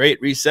be a great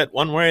reset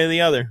one way or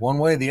the other. One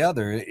way or the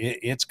other,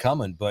 it's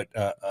coming. But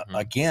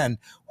again,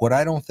 what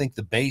I don't think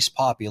the base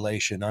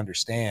population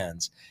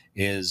understands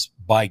is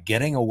by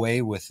getting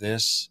away with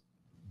this,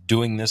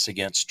 doing this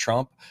against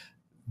Trump,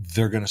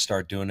 they're going to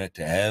start doing it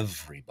to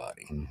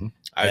everybody.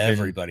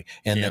 Everybody.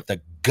 And that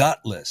the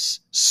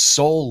gutless,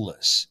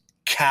 soulless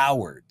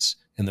cowards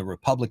in the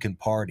Republican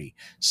Party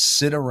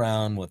sit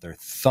around with their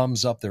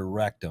thumbs up their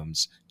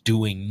rectums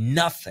doing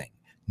nothing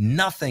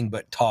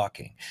but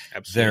talking.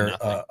 Absolutely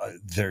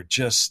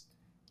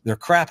They're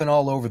crapping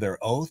all over their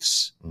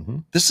oaths.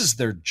 This is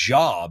their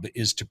job,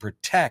 is to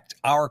protect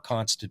our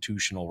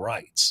constitutional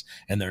rights,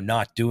 and they're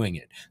not doing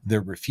it.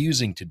 They're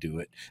refusing to do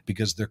it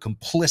because they're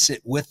complicit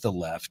with the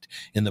left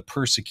in the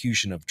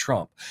persecution of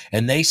Trump.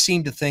 And they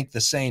seem to think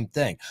the same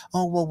thing.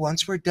 Oh, well,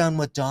 once we're done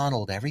with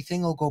Donald,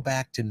 everything will go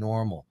back to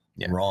normal.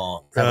 Yeah.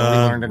 Wrong. Haven't we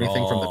learned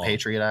anything from the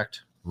Patriot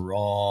Act?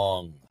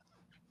 Wrong.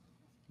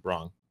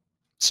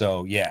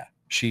 So, yeah,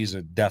 she's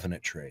a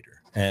definite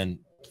traitor. And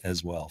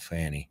as well,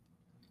 Fannie.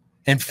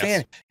 And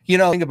Fannie, the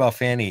thing about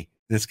Fannie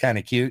that's kind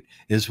of cute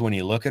is when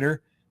you look at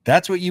her,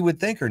 That's what you would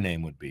think her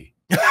name would be.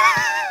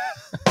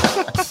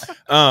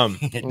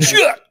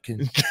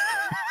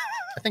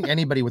 I think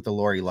anybody with the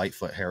Lori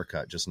Lightfoot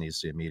haircut just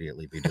needs to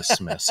immediately be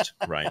dismissed.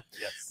 Right.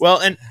 Yes. Well,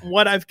 and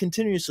what I've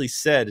continuously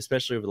said,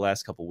 especially over the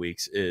last couple of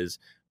weeks, is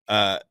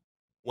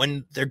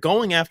when they're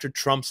going after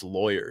Trump's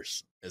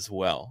lawyers as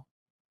well,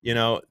 you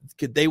know,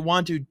 they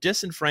want to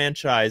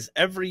disenfranchise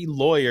every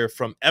lawyer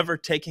from ever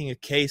taking a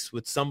case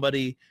with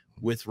somebody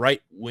with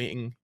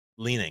right-wing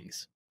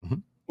leanings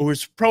who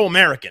is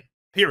pro-American,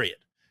 period.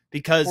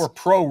 Because or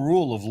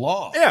pro-rule of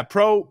law. Yeah,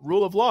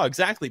 pro-rule of law,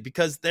 exactly.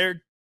 Because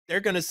they're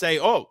going to say,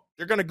 oh,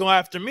 they're going to go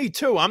after me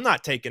too. I'm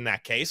not taking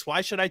that case.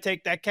 Why should I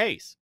take that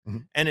case?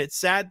 And it's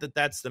sad that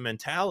that's the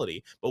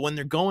mentality. But when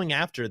they're going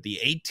after the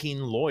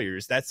 18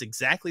 lawyers, that's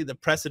exactly the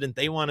precedent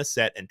they want to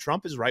set. And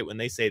Trump is right when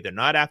they say they're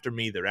not after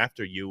me, they're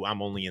after you.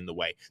 I'm only in the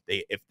way.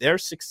 If they're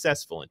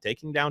successful in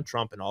taking down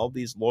Trump and all of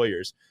these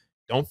lawyers,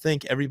 don't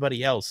think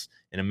everybody else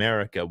in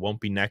America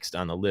won't be next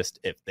on the list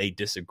if they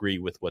disagree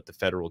with what the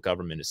federal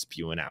government is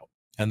spewing out.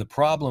 And the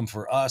problem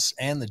for us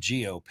and the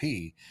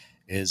GOP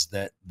is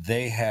that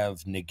they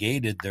have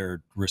negated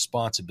their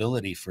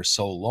responsibility for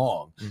so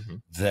long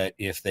that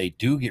if they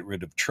do get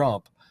rid of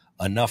Trump,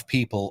 enough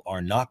people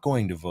are not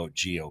going to vote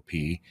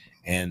GOP,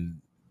 and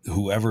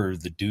whoever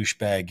the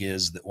douchebag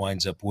is that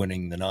winds up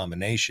winning the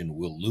nomination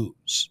will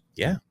lose.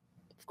 Yeah,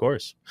 of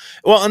course.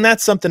 Well, and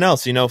that's something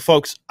else. You know,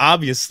 folks,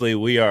 obviously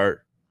we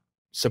are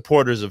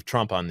supporters of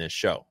Trump on this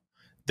show.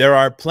 There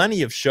are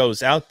plenty of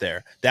shows out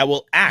there that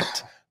will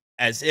act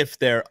as if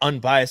they're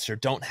unbiased or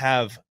don't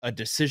have a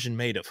decision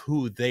made of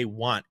who they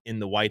want in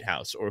the White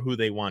House or who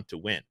they want to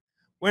win.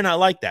 We're not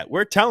like that.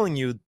 We're telling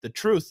you the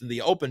truth,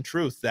 the open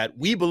truth, that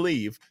we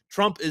believe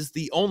Trump is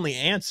the only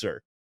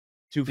answer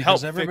to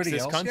help fix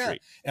this country.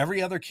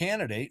 Every other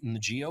candidate in the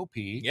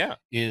GOP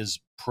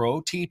is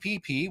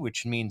pro-TPP,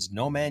 which means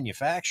no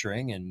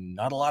manufacturing and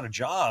not a lot of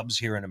jobs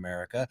here in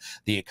America.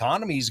 The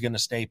economy is going to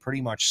stay pretty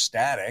much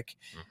static.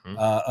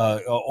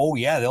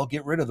 They'll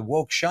get rid of the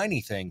woke shiny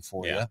thing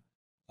for you.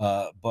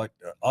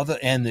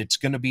 And it's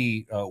going to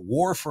be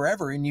war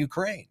forever in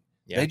Ukraine.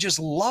 They just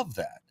love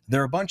that.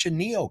 They're a bunch of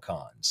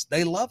neocons.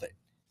 They love it.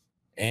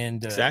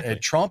 And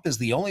Trump is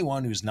the only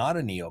one who's not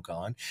a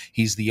neocon.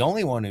 He's the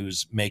only one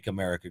who's make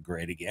America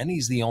great again.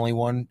 He's the only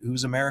one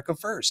who's America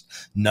first.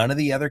 None of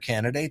the other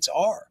candidates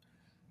are.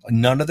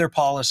 None of their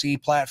policy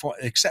platform,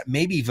 except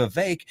maybe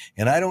Vivek,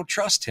 and I don't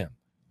trust him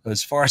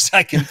as far as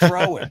I can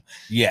throw him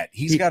yet.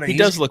 He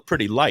does look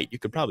pretty light. You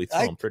could probably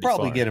throw him pretty far.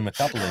 Probably get him a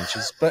couple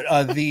inches. But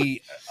I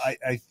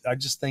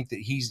just think that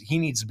he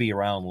needs to be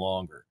around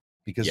longer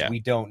because we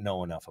don't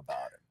know enough about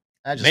him.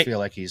 I just feel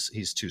like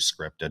he's too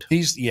scripted.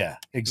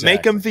 Exactly.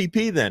 Make him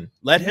VP then.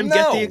 Let him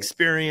get the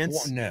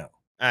experience. No.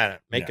 Him.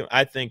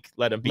 I think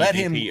let him be let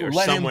VP him, or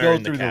let him somewhere go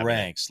in through the cabinet.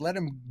 ranks. Let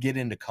him get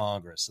into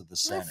Congress of the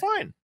Senate.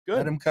 Fine. Good.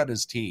 Let him cut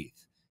his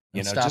teeth.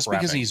 You know, stop just rapping.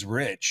 because he's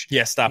rich.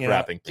 Yeah, stop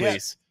rapping,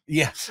 please.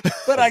 Yeah.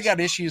 But I got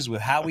issues with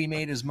how he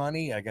made his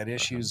money. I got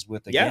issues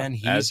with, again,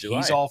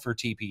 he's all for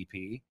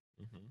TPP.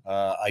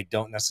 I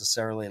don't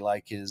necessarily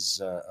like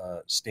his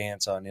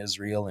stance on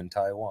Israel and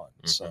Taiwan.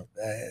 So,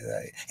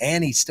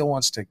 and he still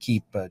wants to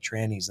keep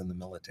trannies in the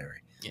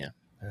military. Yeah.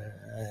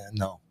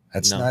 No,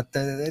 that's not.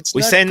 It's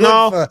we not say good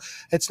no.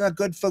 It's not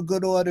good for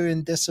good order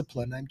and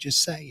discipline. I'm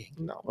just saying.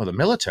 No. Well, the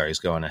military's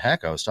going to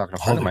heck. I was talking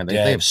to a friend of mine.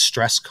 They have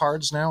stress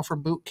cards now for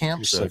boot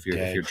camp. So if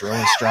your drill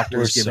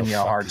instructor is giving you a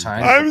hard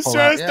time, I'm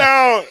stressed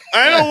out.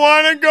 I don't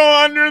want to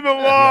go under the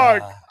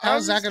log.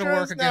 How's that going to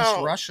work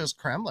against Russia's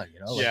Kremlin? You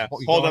know, like,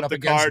 hold up up the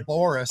against card.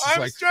 Boris. It's I'm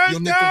like stressed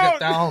you'll need to get out.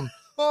 down.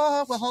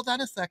 Oh, well, hold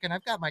on a second.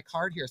 I've got my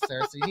card here,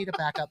 sir. So you need to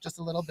back up just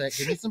a little bit.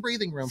 Give me some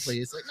breathing room,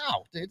 please. Like,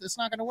 no, dude, it's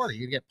not going to work.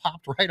 You get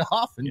popped right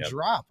off and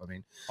drop. I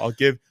mean, I'll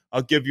give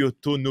you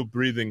 2 new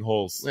breathing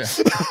holes.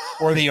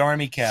 Or the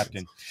army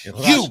captain.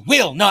 You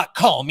will not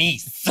call me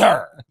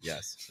sir.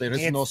 Yes. There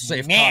is no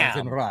safe cards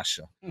in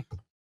Russia.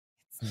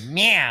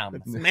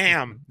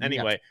 Ma'am.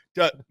 Anyway,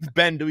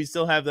 Ben, do we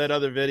still have that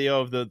other video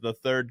of the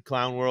third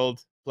clown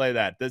world? Play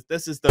that.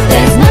 This is the.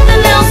 There's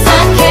nothing else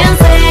I can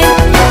say.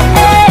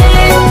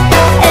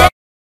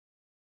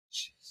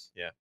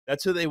 Yeah,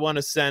 that's who they want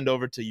to send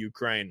over to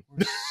Ukraine.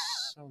 We're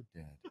so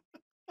dead.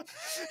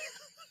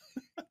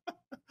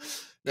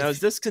 Now, is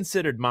this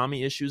considered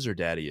mommy issues or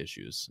daddy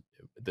issues?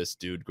 This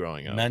dude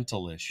growing up,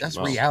 Mental issues.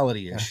 That's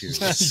reality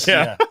issues.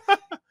 Yeah.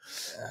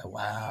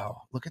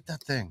 Wow. Look at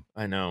that thing.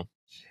 I know.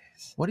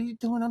 What are you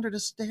doing under the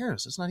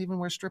stairs? It's not even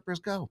where strippers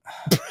go.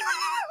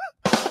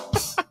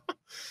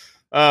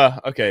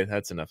 Okay,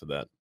 that's enough of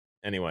that.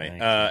 Anyway,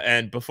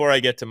 and before I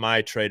get to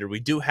my trader, we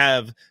do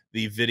have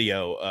the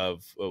video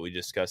of what we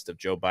discussed of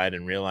Joe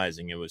Biden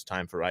realizing it was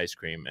time for ice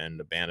cream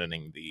and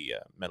abandoning the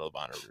Medal of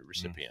Honor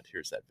recipient.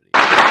 Here's that video.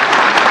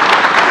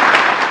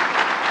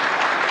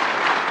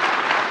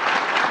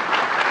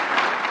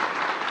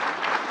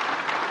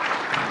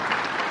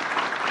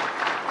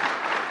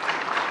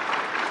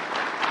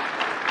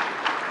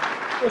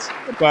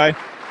 Goodbye.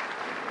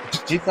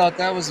 She thought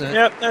that was it.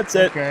 Yep, that's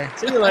it. Okay.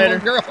 See you later.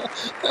 Girl.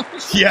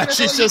 Yeah,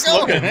 she's just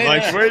looking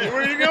like, where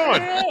are you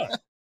going? Yeah.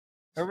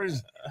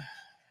 Everybody's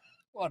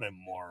what a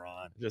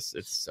moron. Just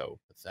it's so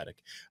pathetic.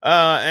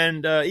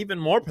 And even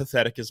more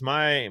pathetic is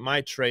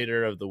my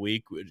traitor of the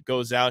week. It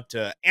goes out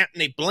to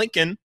Anthony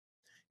Blinken,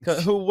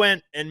 who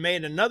went and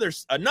made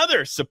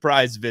another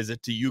surprise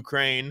visit to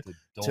Ukraine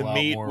to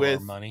meet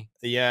with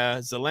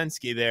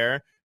Zelensky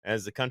there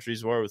as the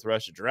country's war with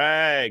Russia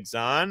drags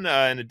on.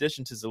 In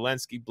addition to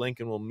Zelensky,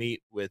 Blinken will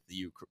meet with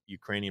the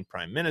Ukrainian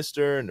prime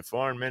minister and the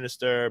foreign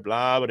minister,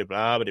 blah, blah,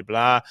 blah, blah,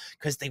 blah,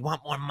 because they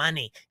want more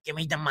money. Give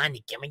me the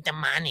money. Give me the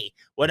money.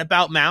 What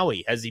about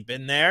Maui? Has he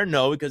been there?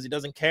 No, because he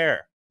doesn't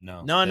care.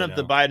 No, none of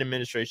the Biden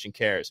administration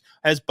cares.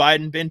 Has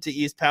Biden been to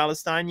East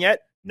Palestine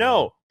yet?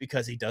 No,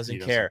 because he doesn't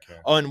care.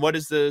 Oh, and what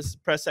does the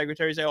press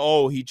secretary say?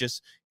 Oh, he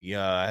just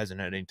hasn't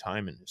had any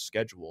time in his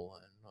schedule,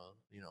 and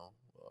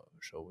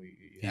so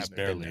he's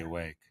barely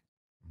awake.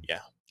 Yeah,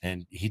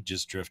 and he'd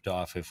just drift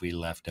off if we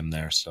left him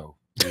there, so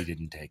we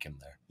didn't take him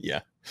there.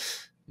 Yeah,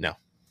 no,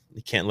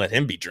 you can't let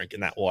him be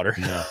drinking that water.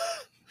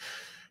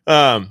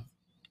 No.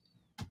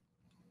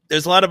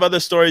 There's a lot of other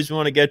stories we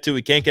want to get to.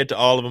 We can't get to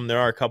all of them. There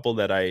are a couple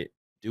that I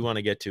do want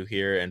to get to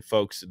here. And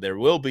folks, there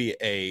will be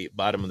a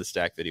bottom of the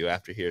stack video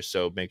after here.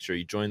 So make sure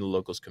you join the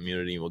locals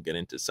community and we'll get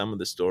into some of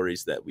the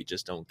stories that we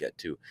just don't get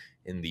to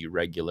in the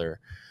regular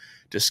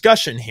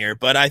discussion here.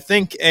 But I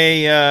think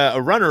a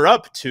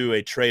runner-up to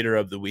a trader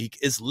of the week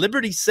is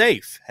Liberty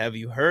Safe. Have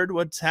you heard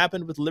what's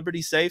happened with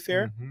Liberty Safe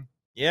here? Mm-hmm.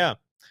 Yeah.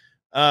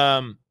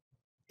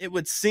 It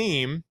would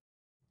seem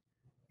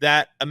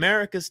that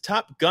America's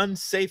top gun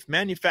safe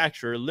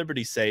manufacturer,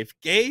 Liberty Safe,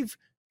 gave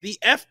the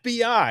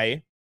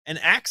FBI an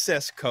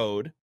access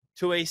code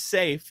to a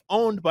safe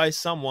owned by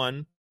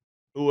someone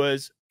who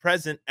was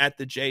present at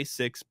the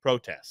J6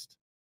 protest.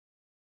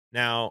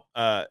 Now,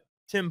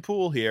 Tim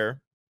Pool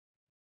here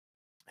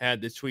had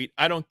this tweet.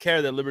 I don't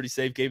care that Liberty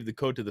Safe gave the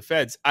code to the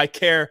feds. I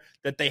care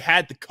that they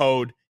had the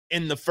code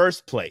in the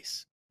first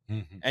place.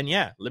 Mm-hmm. And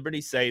yeah,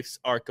 Liberty Safes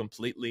are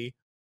completely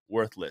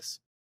worthless.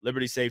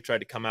 Liberty Safe tried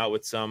to come out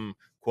with some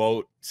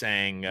quote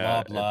saying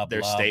blah, blah,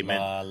 their blah, statement.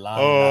 Blah,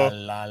 la,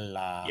 la,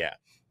 la. Yeah.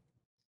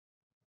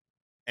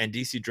 And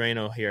DC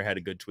Drano here had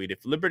a good tweet.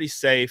 If Liberty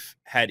Safe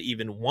had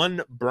even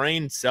one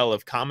brain cell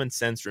of common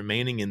sense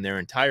remaining in their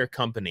entire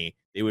company,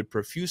 they would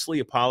profusely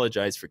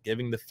apologize for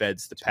giving the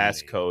feds the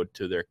passcode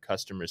to their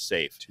customer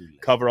safe,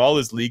 cover all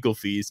his legal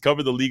fees,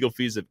 cover the legal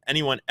fees of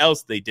anyone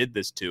else they did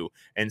this to,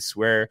 and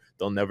swear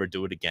they'll never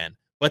do it again.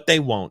 But they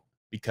won't,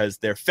 because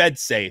they're Fed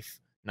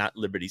safe, not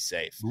Liberty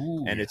Safe.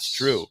 Ooh, and it's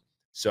true.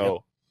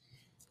 So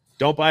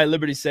don't buy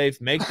Liberty Safe.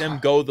 Make them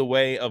go the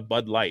way of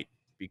Bud Light,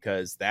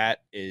 because that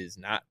is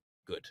not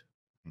good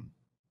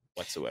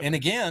whatsoever. And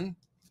again,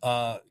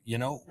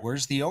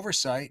 where's the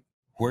oversight?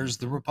 Where's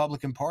the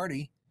Republican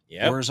Party?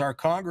 Yep. Where's our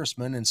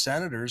congressmen and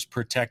senators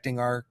protecting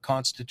our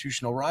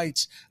constitutional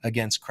rights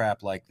against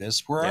crap like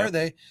this? Where are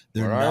they?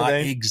 They're not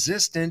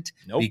existent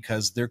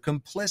because they're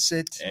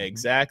complicit.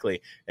 Exactly.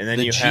 And then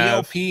the you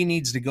GOP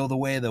needs to go the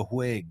way of the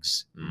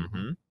Whigs.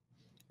 Mm-hmm.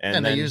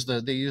 And they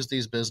use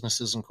these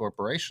businesses and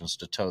corporations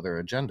to tow their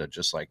agenda,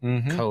 just like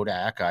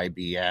Kodak,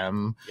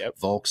 IBM,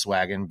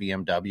 Volkswagen,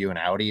 BMW, and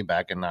Audi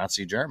back in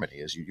Nazi Germany.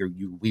 As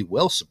we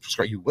will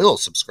subscribe. You will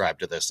subscribe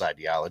to this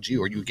ideology,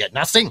 or you get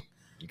nothing.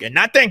 You get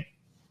nothing.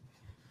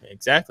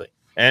 Exactly.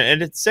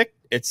 And it's sick.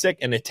 It's sick,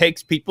 and it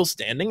takes people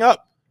standing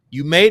up.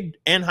 You made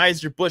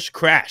Anheuser-Busch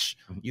crash.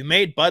 You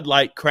made Bud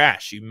Light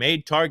crash. You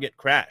made Target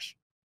crash.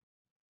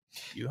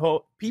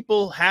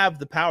 People have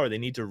the power. They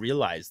need to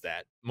realize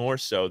that more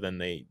so than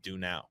they do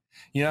now.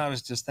 I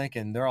was just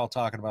thinking, they're all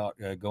talking about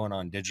going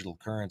on digital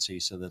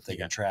currency so that they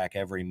can track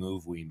every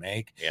move we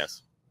make.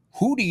 Yes.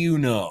 Who do you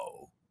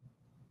know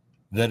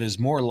that is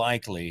more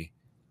likely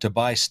to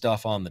buy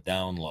stuff on the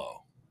down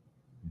low?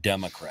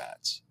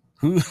 Democrats.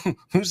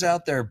 Who's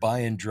out there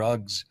buying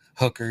drugs,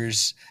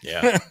 hookers,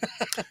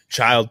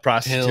 child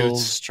prostitutes,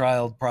 pills,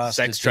 child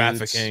prostitutes, sex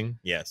trafficking,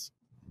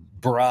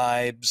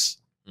 bribes.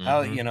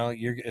 How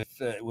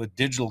with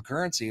digital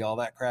currency, all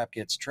that crap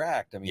gets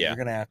tracked. I mean, you're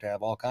going to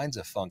have all kinds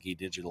of funky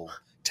digital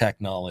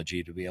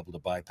technology to be able to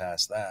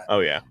bypass that. Oh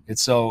yeah,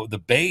 it's so the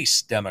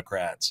base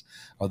Democrats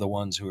are the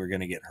ones who are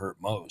going to get hurt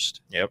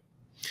most. Yep.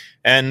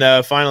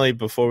 And finally,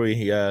 before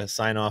we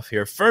sign off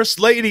here, First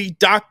Lady,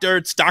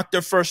 it's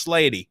Dr. First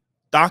Lady.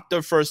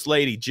 Dr. First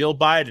Lady Jill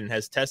Biden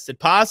has tested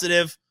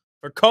positive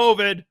for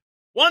COVID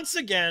once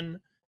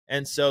again.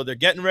 And so they're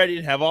getting ready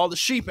to have all the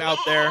sheep out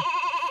there.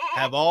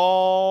 Have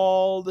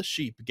all the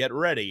sheep. Get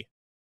ready.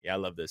 Yeah, I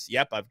love this.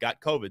 Yep, I've got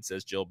COVID,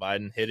 says Jill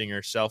Biden, hitting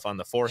herself on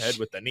the forehead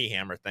with the knee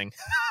hammer thing.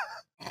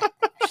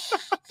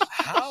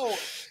 How?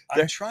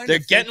 They're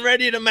getting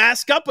ready to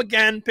mask up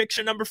again.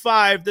 Picture number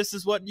 5. This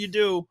is what you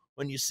do.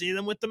 When you see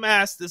them with the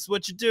mask, this is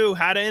what you do.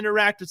 How to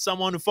interact with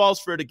someone who falls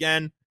for it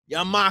again.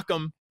 You mock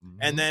them.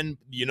 And then,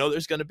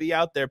 there's going to be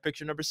out there,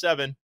 picture number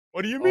 7.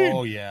 What do you mean?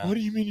 Oh, yeah. What do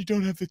you mean you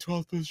don't have the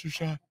 12th booster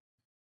shot?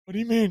 What do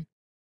you mean?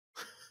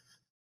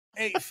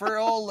 Hey, for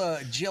old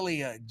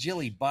Jilly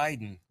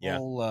Biden,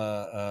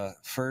 old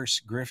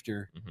first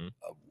grifter,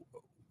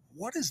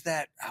 what is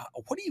that?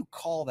 What do you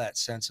call that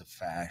sense of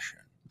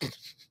fashion?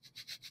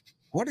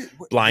 What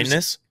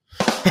blindness?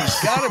 There's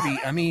got to be.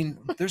 I mean,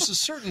 there's a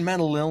certain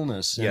mental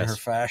illness in her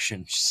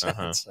fashion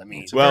sense. I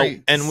mean, well,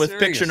 and with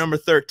picture number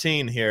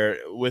 13 here,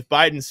 with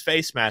Biden's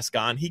face mask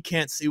on, he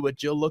can't see what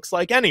Jill looks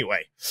like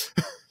anyway.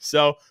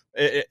 So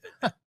the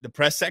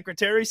press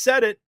secretary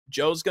said it.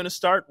 Joe's going to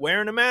start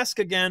wearing a mask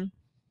again.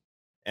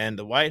 And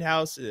the White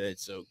House,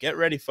 so get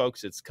ready,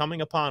 folks. It's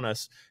coming upon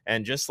us.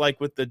 And just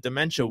like with the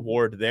dementia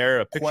ward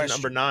there, picture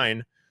number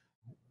 9.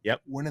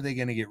 Yep. When are they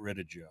going to get rid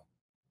of Joe?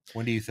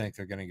 When do you think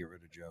they're going to get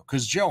rid of Joe?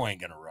 Because Joe ain't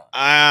going to run.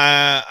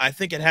 I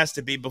think it has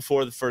to be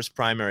before the first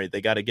primary. They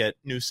got to get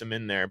Newsom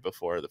in there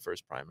before the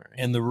first primary.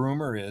 And the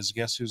rumor is,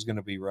 guess who's going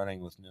to be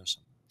running with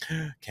Newsom?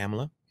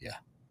 Kamala? Yeah.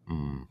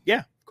 Yeah,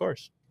 of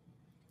course.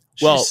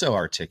 She's so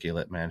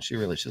articulate, man. She's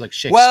like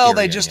Shakespearean. Well,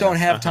 they just don't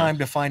have time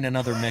to find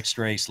another mixed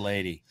race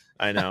lady.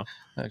 I know.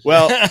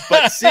 Well,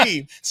 but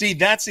see,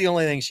 that's the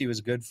only thing she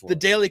was good for. The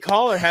Daily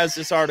Caller has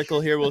this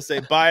article here. We'll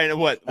say, Biden,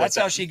 what? That's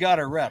how she got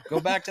her rep. Go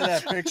back to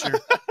that picture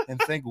and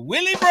think,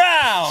 Willie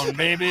Brown,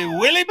 baby,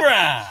 Willie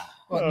Brown.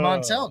 Well,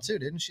 Montel too,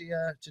 didn't she?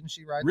 Didn't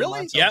she ride with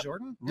Montel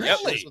Jordan?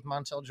 Really? She was with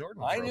Montel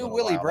Jordan. I knew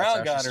Willie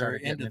Brown got her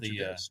into the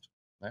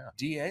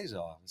DA's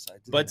office.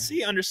 But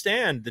see,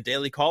 understand, the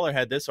Daily Caller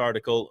had this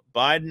article.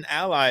 Biden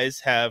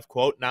allies have,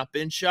 quote, not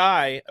been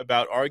shy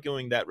about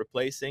arguing that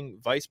replacing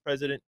Vice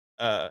President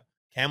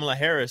Kamala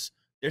Harris,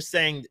 they're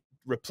saying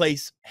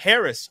replace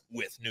Harris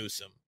with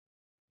Newsom.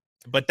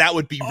 But that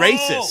would be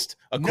racist,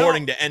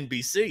 according to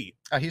NBC.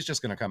 He's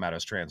just going to come out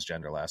as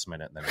transgender last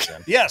minute, and then he's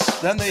in. Yes,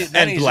 then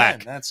and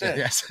black. That's it.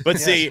 Yes. But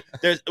see,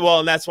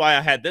 and that's why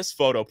I had this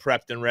photo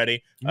prepped and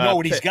ready. No,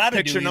 what he's got to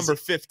do. Picture number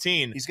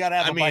 15. He's got to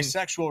have a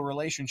bisexual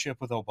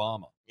relationship with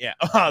Obama. Yeah,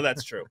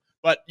 that's true.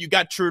 But you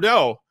got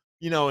Trudeau,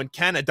 in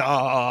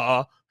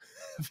Canada,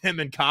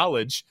 him in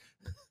college.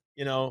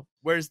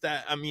 Where's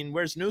that? I mean,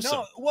 where's Newsom?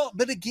 No, well,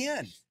 but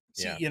again,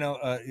 see,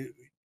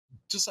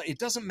 just like it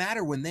doesn't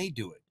matter when they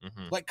do it.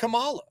 Like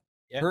Kamala,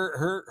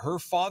 her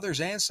father's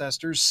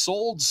ancestors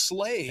sold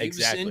slaves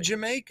in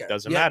Jamaica.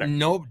 Doesn't matter.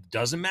 No,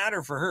 doesn't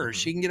matter for her.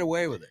 She can get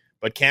away with it.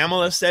 But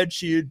Kamala said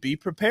she'd be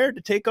prepared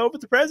to take over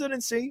the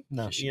presidency.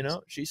 No,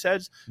 she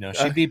says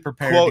she'd be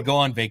prepared to go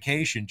on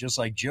vacation just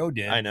like Joe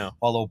did. I know.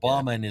 While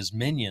Obama and his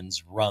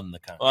minions run the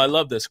country. Well, I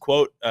love this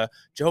quote.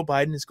 Joe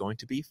Biden is going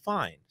to be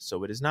fine,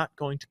 so it is not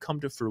going to come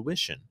to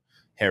fruition,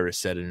 Harris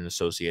said in an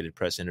Associated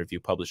Press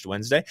interview published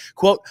Wednesday.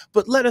 Quote,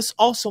 but let us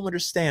also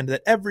understand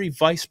that every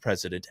vice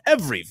president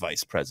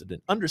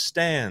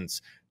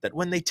understands that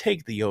when they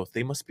take the oath,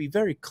 they must be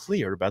very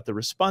clear about the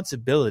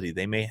responsibility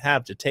they may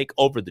have to take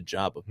over the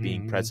job of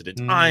being president.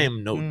 I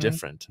am no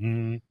different.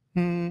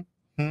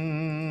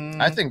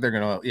 I think they're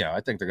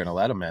gonna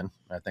let him in.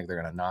 I think they're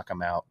gonna knock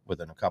him out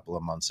within a couple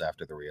of months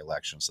after the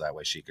re-election, so that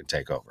way she can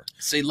take over.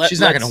 See,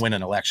 she's not gonna win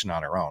an election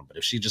on her own, but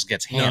if she just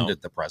gets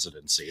handed the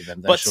presidency,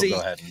 then she'll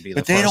go ahead and be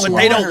the first. But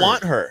they don't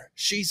want her.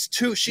 She's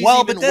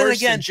even worse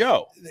than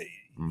Joe.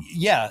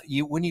 Yeah,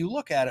 when you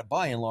look at it,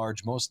 by and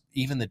large,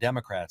 even the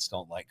Democrats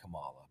don't like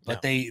Kamala,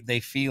 but they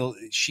feel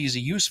she's a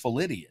useful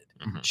idiot.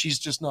 She's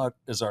just not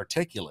as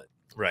articulate,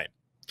 right?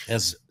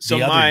 As so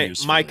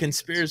my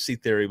conspiracy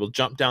theory, we'll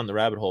jump down the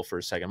rabbit hole for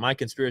a second. My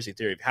conspiracy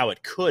theory of how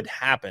it could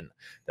happen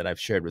that I've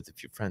shared with a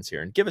few friends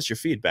here, and give us your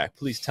feedback.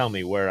 Please tell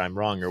me where I'm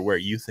wrong or where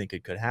you think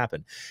it could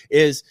happen.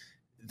 Is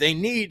they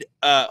need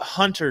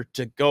Hunter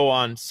to go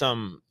on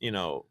some,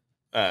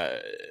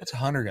 what's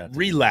Hunter got?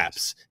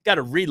 Relapse. Got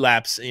to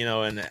relapse,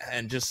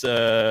 and just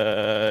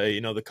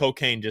the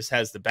cocaine just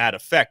has the bad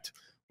effect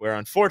where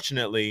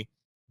unfortunately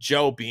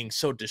Joe, being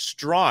so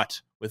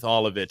distraught with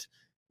all of it,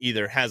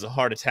 either has a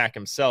heart attack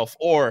himself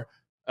or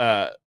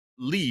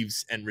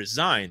leaves and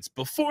resigns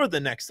before the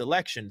next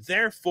election.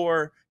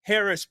 Therefore,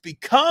 Harris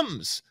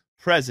becomes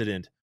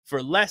president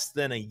for less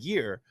than a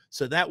year.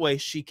 So that way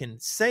she can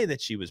say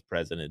that she was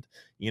president,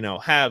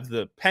 have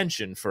the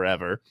pension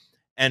forever,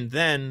 and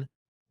then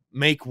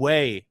make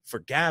way for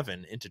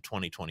Gavin into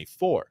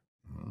 2024.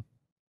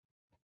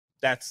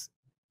 That's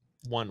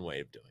one way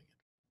of doing it.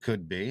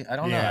 Could be. I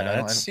don't know.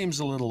 That seems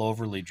a little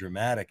overly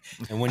dramatic.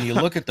 And when you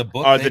look at the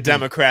book, are the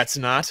Democrats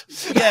not?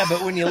 Yeah,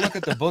 but when you look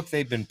at the book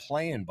they've been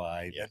playing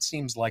by, that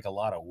seems like a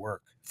lot of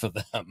work for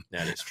them.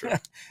 That is true.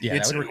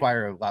 It would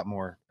require a lot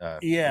more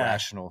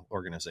rational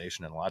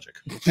organization and logic.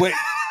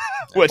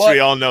 Which we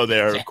all know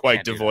they are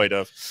quite devoid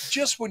of.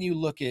 Just when you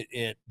look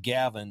at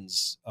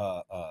Gavin's,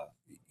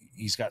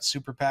 he's got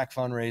super PAC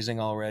fundraising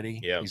already.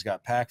 Yeah. He's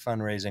got PAC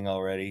fundraising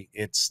already.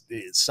 It's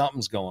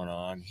something's going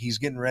on. He's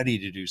getting ready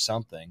to do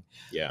something.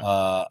 Yeah.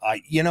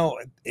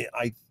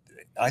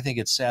 I think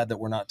it's sad that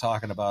we're not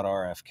talking about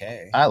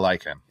RFK. I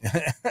like him.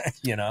 Like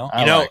him.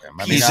 I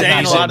mean, he's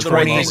saying a lot of the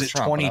right things. He's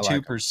at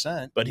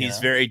 22%, but he's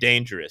very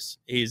dangerous.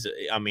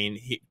 I'm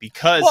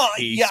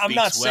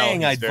not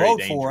saying I'd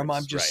vote for him.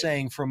 I'm just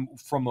saying from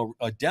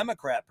a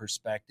Democrat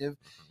perspective,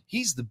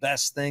 he's the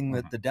best thing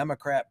that the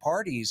Democrat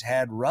party's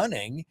had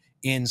running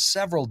in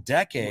several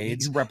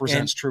decades. He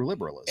represents true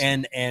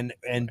liberalism. And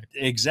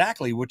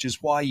exactly, which is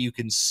why you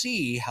can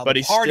see how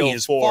the party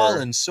has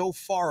fallen so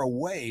far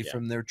away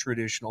from their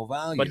traditional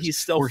values. But he's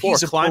still for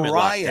climate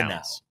lockdowns.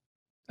 Now.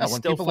 When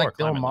still people for like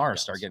Bill climate Maher lockdowns.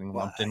 start getting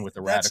lumped in with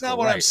the That's radical not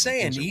what right, I'm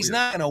saying. He's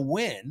not going to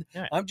win.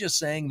 Yeah. I'm just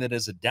saying that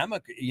as a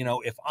Democrat,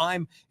 if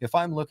I'm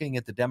looking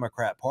at the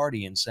Democrat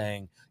Party and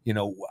saying,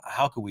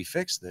 how could we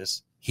fix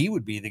this? He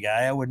would be the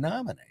guy I would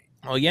nominate.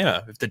 Oh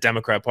yeah, if the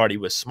Democrat Party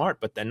was smart,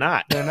 but they're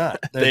not. They're not.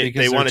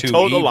 They want to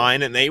toe the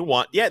line, and they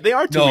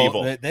are too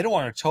evil. They don't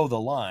want to toe the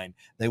line.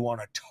 They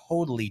want to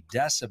totally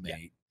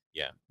decimate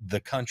the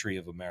country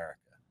of America.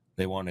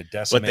 They want to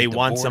decimate. But they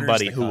want borders,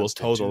 somebody the who will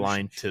toe the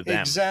line to them.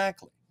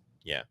 Exactly.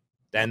 Yeah.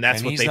 And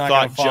that's what he's they not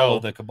thought follow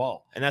Joe the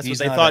cabal. And that's He's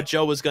what they not thought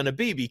Joe was going to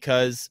be,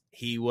 because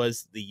he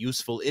was the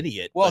useful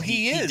idiot. Well, but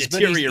he is.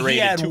 deteriorated but he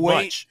had too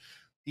way, much.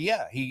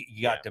 Yeah, he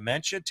got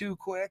dementia too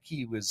quick.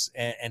 He was,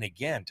 and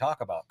again,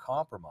 talk about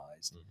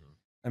compromised.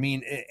 I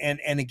mean,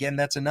 and again,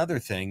 that's another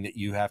thing that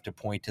you have to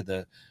point to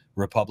the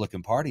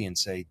Republican Party and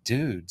say,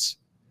 dudes,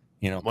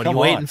 what are you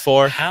waiting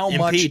for? How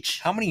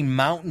Impeach. how many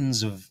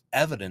mountains of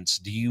evidence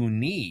do you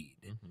need?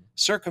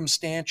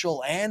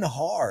 Circumstantial and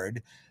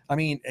hard. I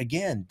mean,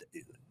 again,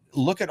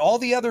 look at all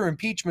the other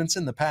impeachments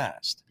in the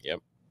past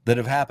that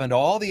have happened to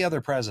all the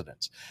other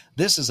presidents.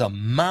 This is a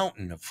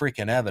mountain of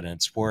freaking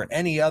evidence where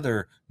any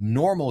other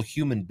normal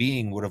human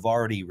being would have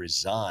already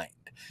resigned.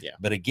 Yeah.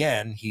 But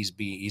again, he's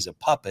a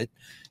puppet,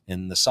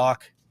 and the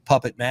sock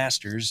puppet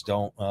masters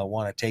don't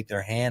want to take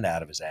their hand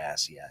out of his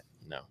ass yet.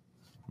 No.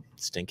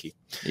 Stinky.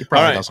 He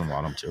probably doesn't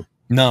want him to.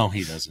 No,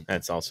 he doesn't.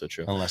 That's also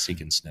true. Unless he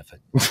can sniff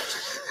it.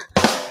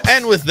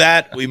 And with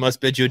that, we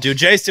must bid you adieu.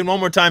 Jason, one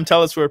more time,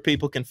 tell us where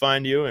people can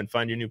find you and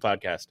find your new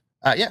podcast.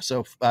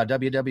 So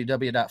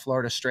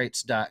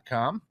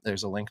www.floridastraits.com.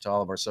 There's a link to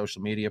all of our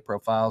social media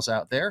profiles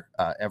out there.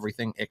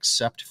 Everything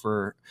except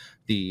for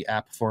the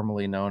app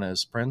formerly known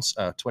as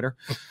Twitter.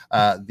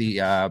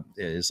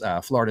 Is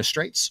Florida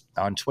Straits.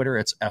 On Twitter,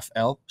 it's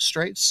FL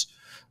Straits.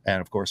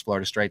 And, of course,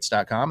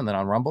 floridastraits.com. And then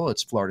on Rumble,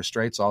 it's Florida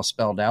Straits, all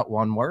spelled out,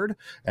 one word.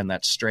 And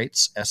that's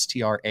Straits,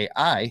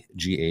 STRAIGHTS.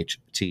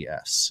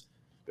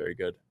 Very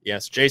good.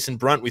 Yes, Jason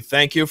Brunt, we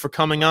thank you for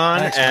coming on.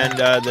 Thanks,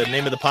 and the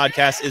name of the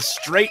podcast is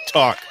Straight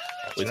Talk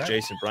with right.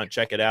 Jason Brunt.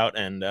 Check it out.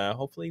 And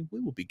hopefully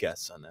we will be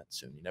guests on that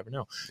soon. You never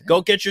know. Yeah.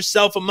 Go get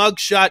yourself a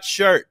mugshot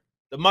shirt.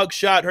 The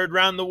mugshot heard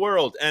round the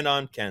world. And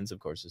on Ken's, of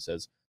course, it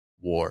says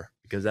war,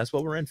 because that's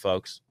what we're in,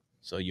 folks.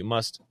 So you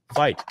must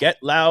fight. Get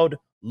loud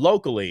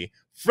locally.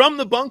 From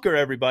the bunker,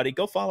 everybody.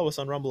 Go follow us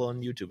on Rumble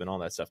and YouTube and all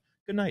that stuff.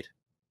 Good night.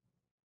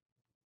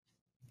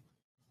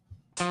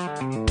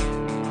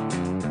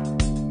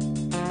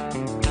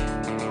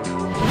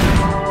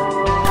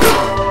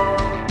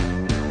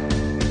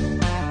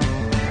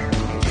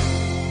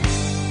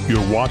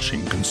 You're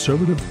watching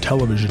Conservative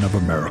Television of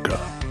America,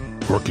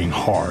 working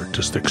hard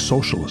to stick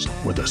socialism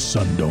where the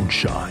sun don't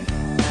shine.